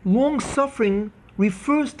long-suffering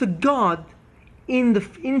refers to God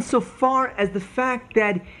insofar as the fact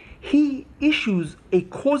that He issues a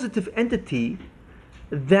causative entity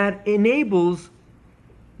that enables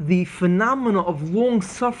the phenomena of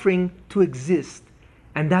long-suffering to exist,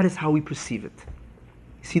 and that is how we perceive it.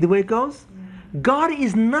 You see the way it goes? God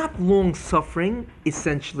is not long-suffering,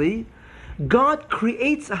 essentially. God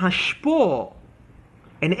creates a hashpah,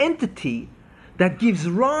 an entity that gives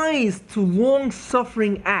rise to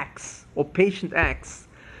long-suffering acts or patient acts.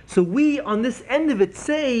 So we, on this end of it,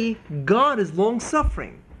 say God is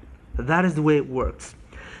long-suffering. That is the way it works.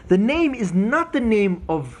 The name is not the name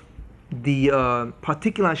of the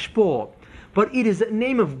particular hashpah, but it is a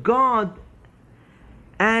name of God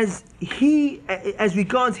as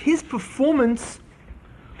regards His performance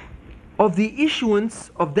of the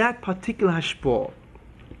issuance of that particular hashpah.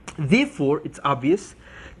 Therefore, it's obvious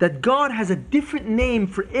that God has a different name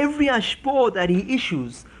for every hashpah that He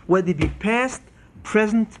issues, whether it be past,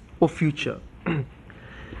 present, or future.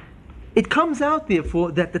 It comes out,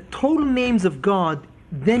 therefore, that the total names of God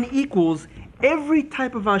then equals every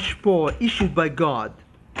type of hashpah issued by God,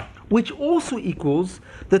 which also equals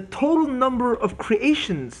the total number of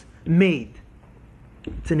creations made.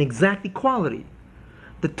 It's an exact equality.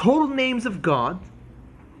 The total names of God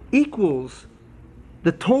equals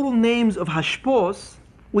the total names of hashpahs,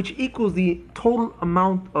 which equals the total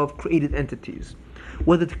amount of created entities.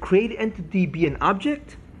 Whether the created entity be an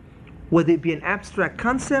object, whether it be an abstract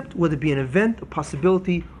concept, whether it be an event, a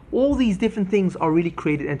possibility, all these different things are really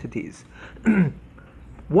created entities.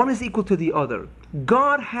 One is equal to the other.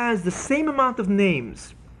 God has the same amount of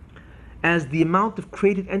names as the amount of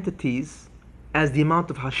created entities, as the amount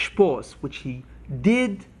of hashpahs, which He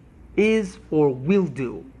did, is, or will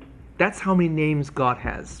do. That's how many names God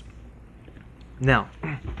has. Now,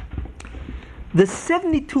 the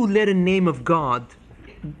 72-letter name of God,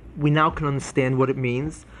 we now can understand what it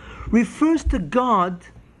means, refers to God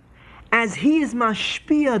as He is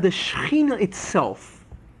mashpia, the Shekhinah itself.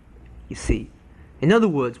 You see, In other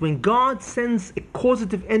words, when God sends a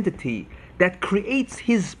causative entity that creates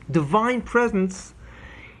His divine presence,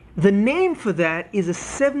 the name for that is a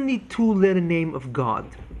 72-letter name of God.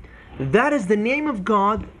 That is the name of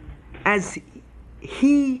God as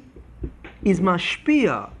He is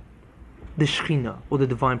mashpia, the Shekhinah, or the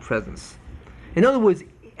divine presence. In other words,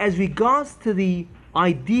 as regards to the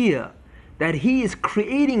idea that He is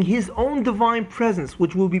creating His own divine presence,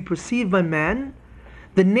 which will be perceived by man,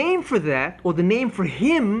 the name for that, or the name for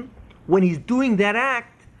Him when He's doing that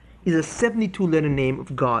act, is a 72-letter name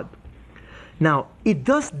of God. Now, it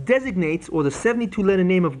thus designates, or the 72-letter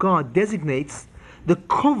name of God designates the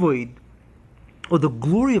kavod, or the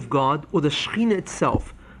glory of God, or the Shekhinah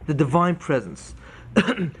itself, the divine presence.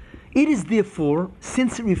 It is therefore,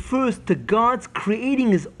 since it refers to God's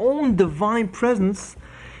creating His own divine presence,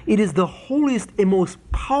 it is the holiest and most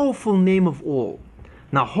powerful name of all.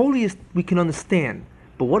 Now, holiest we can understand,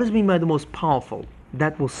 but what does it mean by the most powerful?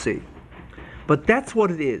 That we'll see. But that's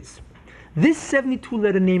what it is. This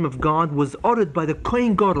 72-letter name of God was uttered by the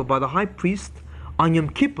Kohen Gadol, by the high priest, on Yom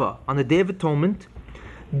Kippur, on the Day of Atonement,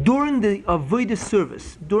 during the Avodah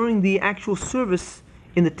service, during the actual service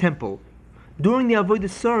in the temple, during the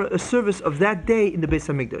Avodah service of that day in the Beis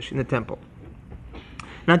HaMikdash, in the temple.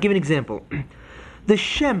 Now I'll give an example. The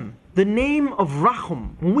Shem, the name of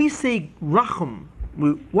Rachum, when we say Rachum,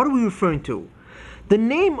 what are we referring to? The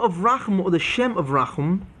name of Rachum, or the Shem of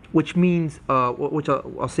Rachum, which means, which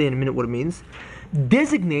I'll say in a minute what it means,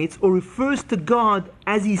 designates or refers to God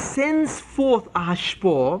as He sends forth a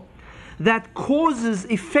hashpah that causes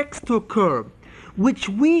effects to occur, which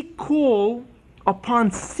we call,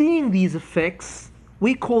 upon seeing these effects,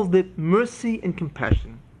 we call it mercy and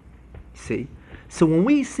compassion. See? So when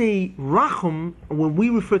we say Rachum, when we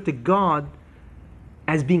refer to God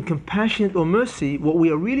as being compassionate or mercy, what we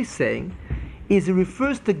are really saying is it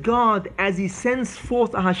refers to God as He sends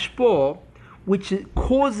forth a hashpah, which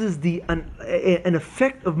causes an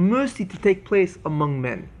effect of mercy to take place among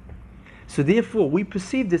men. So therefore, we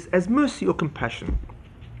perceive this as mercy or compassion.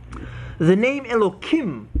 The name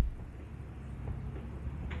Elokim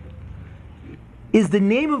is the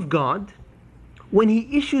name of God when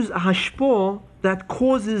He issues a hashpah that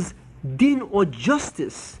causes din or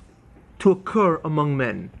justice to occur among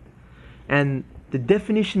men. And the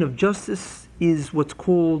definition of justice is what's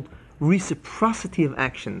called reciprocity of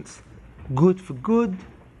actions. Good for good,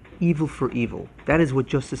 evil for evil. That is what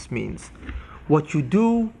justice means. What you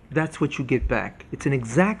do, that's what you get back. It's an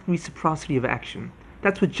exact reciprocity of action.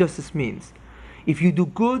 That's what justice means. If you do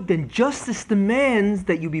good, then justice demands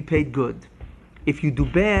that you be paid good. If you do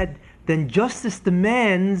bad, then justice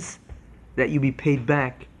demands that you be paid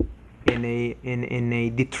back in a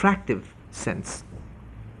detractive sense.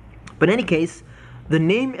 But in any case, the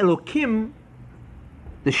name Elokim,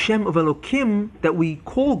 the Shem of Elokim that we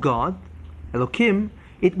call God, Elokim,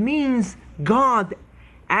 it means God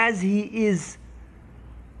as He is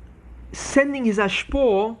sending His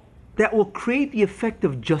hashpah that will create the effect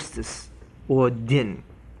of justice or din.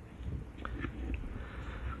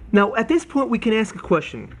 Now, at this point, we can ask a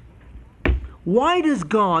question. Why does the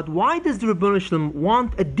Ribono Shel Olam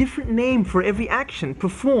want a different name for every action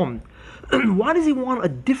performed? Why does He want a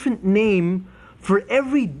different name for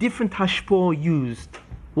every different hashpah used?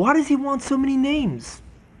 Why does He want so many names?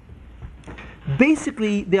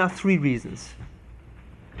 Basically, there are three reasons.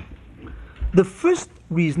 The first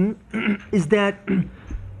reason is that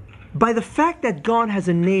by the fact that God has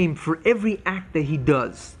a name for every act that He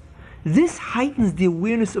does, this heightens the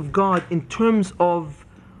awareness of God in terms of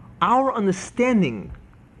our understanding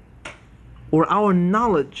or our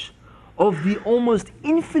knowledge of the almost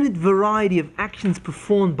infinite variety of actions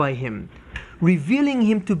performed by Him, revealing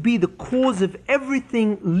Him to be the cause of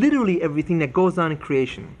everything, literally everything that goes on in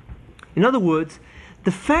creation. In other words,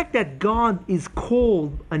 the fact that God is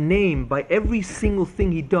called a name by every single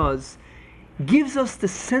thing He does gives us the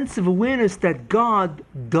sense of awareness that God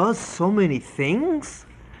does so many things.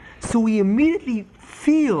 So we immediately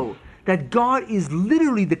feel that God is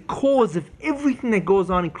literally the cause of everything that goes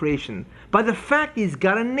on in creation by the fact He's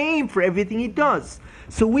got a name for everything He does.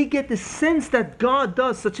 So we get the sense that God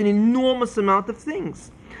does such an enormous amount of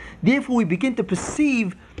things. Therefore, we begin to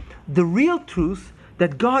perceive the real truth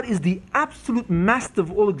that God is the absolute master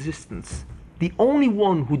of all existence, the only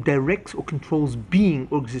one who directs or controls being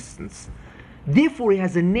or existence. Therefore, He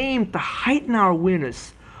has a name to heighten our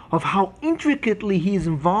awareness of how intricately He is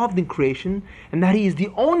involved in creation, and that He is the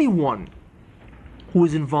only one who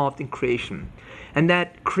is involved in creation. And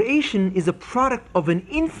that creation is a product of an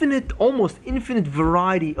infinite, almost infinite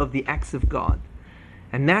variety of the acts of God.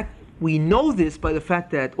 And that we know this by the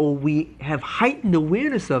fact that, or we have heightened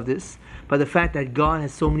awareness of this by the fact that God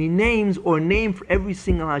has so many names, or a name for every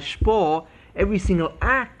single hashpah, every single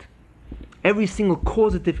act, every single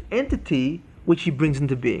causative entity which he brings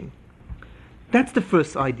into being. That's the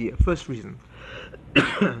first idea, first reason.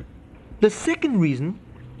 The second reason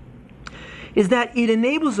is that it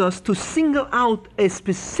enables us to single out a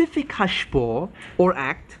specific hashpah or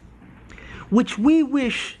act which we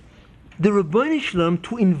wish the Ribbono Shel Olam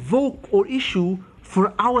to invoke or issue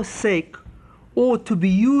for our sake, or to be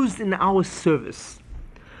used in our service.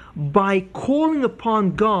 By calling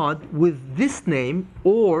upon God with this name,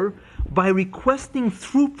 or by requesting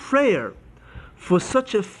through prayer for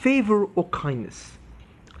such a favor or kindness.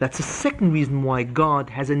 That's the second reason why God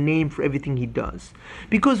has a name for everything he does.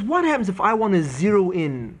 Because what happens if I want to zero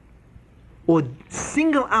in or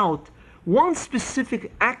single out one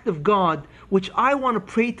specific act of God which I want to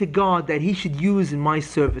pray to God that he should use in my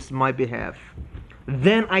service, in my behalf?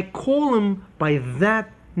 Then I call him by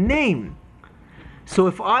that name. So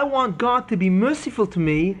if I want God to be merciful to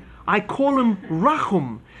me, I call him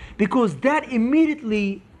Rachum, because that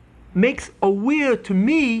immediately makes aware to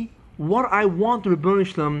me what I want the Ribbono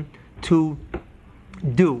Shel Olam to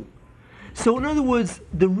do. So in other words,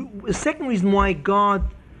 the second reason why God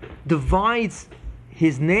divides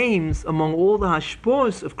his names among all the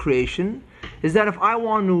hashpahs of creation is that if I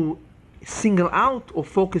want to single out or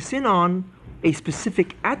focus in on a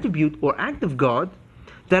specific attribute or act of God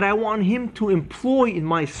that I want him to employ in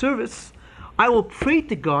my service, I will pray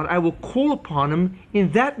to God, I will call upon him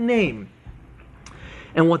in that name.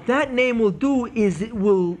 And what that name will do is it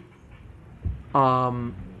will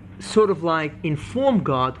sort of like inform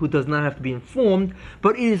God, who does not have to be informed,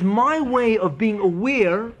 but it is my way of being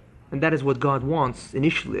aware, and that is what God wants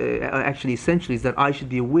initially, actually essentially, is that I should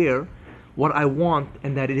be aware what I want,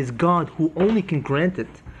 and that it is God who only can grant it.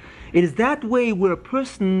 It is that way where a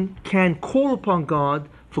person can call upon God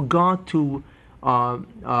for God to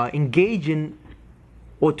engage in,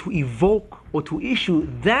 or to evoke, or to issue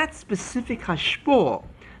that specific hashpah,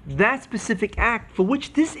 that specific act for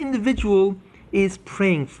which this individual is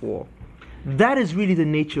praying for. That is really the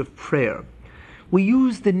nature of prayer. We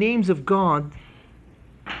use the names of God,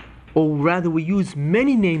 or rather we use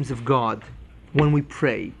many names of God when we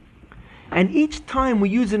pray. And each time we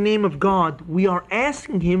use the name of God, we are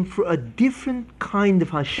asking him for a different kind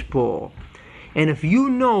of hashpah. And if you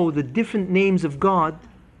know the different names of God,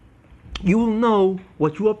 you will know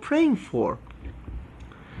what you are praying for.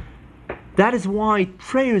 That is why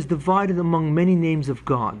prayer is divided among many names of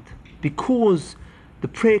God, because the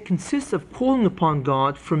prayer consists of calling upon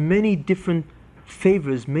God for many different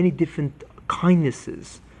favors, many different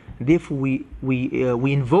kindnesses. And therefore, we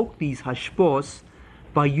invoke these hashpahs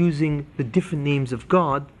by using the different names of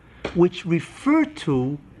God, which refer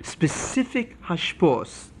to specific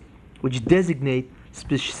hashpahs, which designate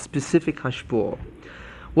specific hashpah.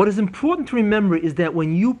 What is important to remember is that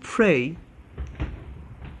when you pray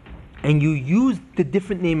and you use the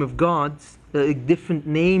different name of God's, different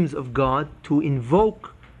names of God to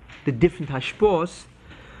invoke the different hashpahs,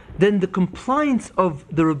 then the compliance of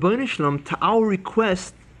the Ribbono Shel Olam to our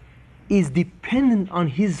request is dependent on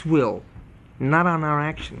his will, not on our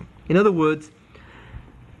action. In other words,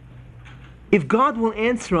 if God will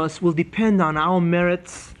answer us will depend on our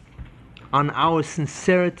merits, on our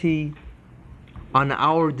sincerity, on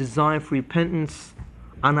our desire for repentance,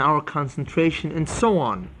 on our concentration, and so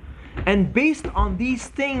on. And based on these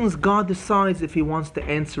things, God decides if he wants to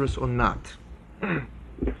answer us or not.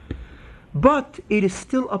 But it is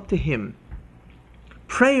still up to him.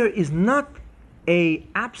 Prayer is not an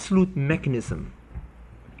absolute mechanism.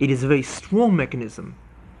 It is a very strong mechanism.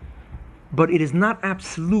 But it is not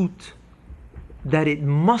absolute that it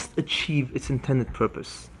must achieve its intended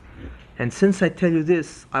purpose. And since I tell you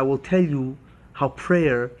this, I will tell you how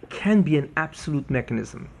prayer can be an absolute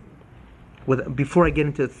mechanism. Before I get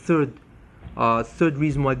into the third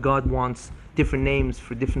reason why God wants different names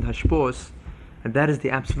for different hashpahs, and that is the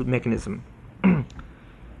absolute mechanism.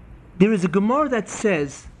 There is a Gemara that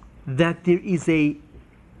says that there is a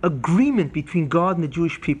agreement between God and the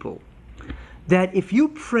Jewish people that if you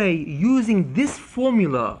pray using this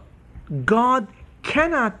formula, God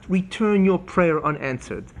cannot return your prayer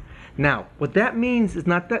unanswered. Now, what that means is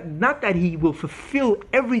not that he will fulfill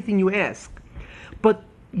everything you ask, but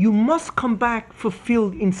you must come back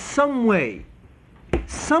fulfilled in some way.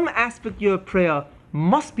 Some aspect of your prayer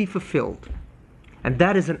must be fulfilled. And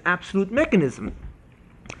that is an absolute mechanism.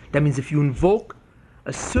 That means if you invoke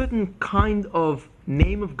a certain kind of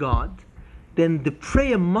name of God, then the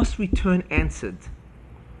prayer must return answered.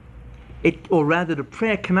 Or rather, the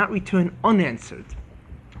prayer cannot return unanswered.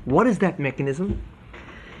 What is that mechanism?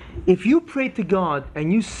 If you pray to God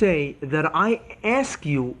and you say that I ask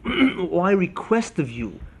you or I request of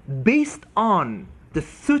you based on the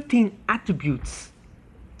 13 attributes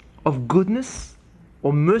of goodness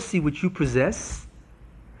or mercy which you possess,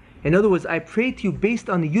 in other words, I pray to you based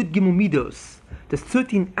on the Yud Gimel Midos, the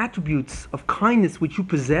 13 attributes of kindness which you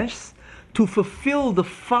possess, to fulfill the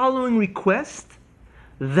following request,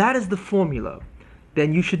 that is the formula.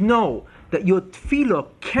 Then you should know that your tefillah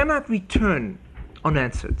cannot return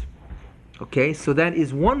unanswered. Okay, so that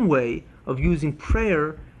is one way of using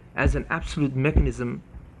prayer as an absolute mechanism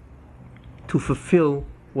to fulfill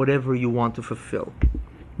whatever you want to fulfill.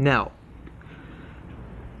 Now,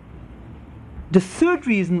 the third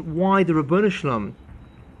reason why the Ribbono Shel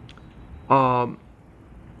Olam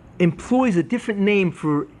employs a different name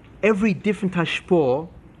for every different hashpah,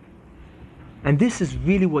 and this is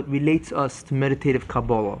really what relates us to meditative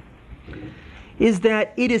Kabbalah, is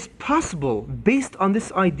that it is possible, based on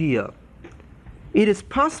this idea, it is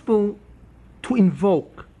possible to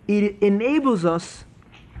invoke, it enables us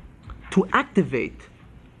to activate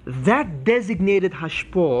that designated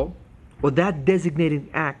hashpah or that designated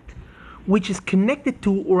act which is connected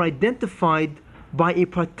to or identified by a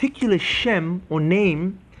particular Shem or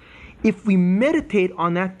name if we meditate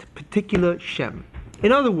on that particular Shem.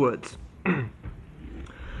 In other words,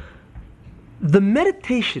 the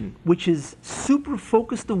meditation, which is super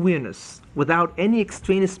focused awareness without any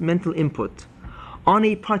extraneous mental input on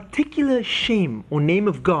a particular Shem or name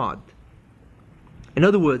of God. In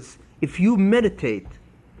other words, if you meditate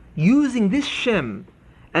using this Shem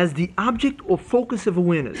as the object or focus of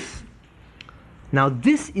awareness, now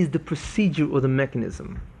this is the procedure or the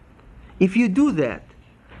mechanism. If you do that,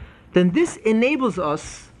 then this enables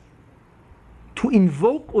us to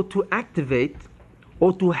invoke or to activate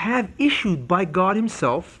or to have issued by God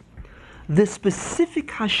Himself the specific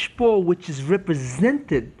hashpah which is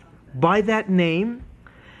represented by that name,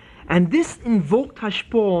 and this invoked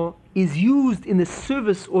hashpah is used in the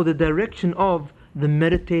service or the direction of the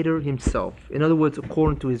meditator himself. In other words,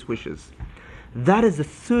 according to his wishes. That is the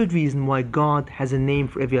third reason why God has a name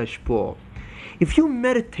for every hashpah. If you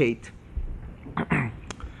meditate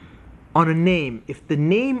on a name, if the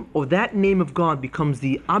name or that name of God becomes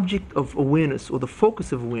the object of awareness or the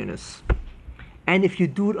focus of awareness, and if you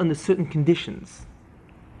do it under certain conditions,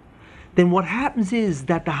 then what happens is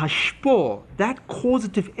that the hashpah, that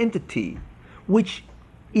causative entity, which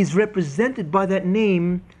is represented by that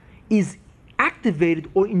name, is activated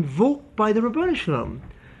or invoked by the Ribbono Shel Olam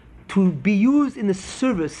to be used in the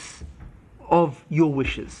service of your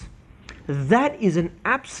wishes. That is an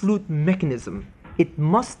absolute mechanism. It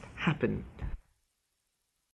must happen.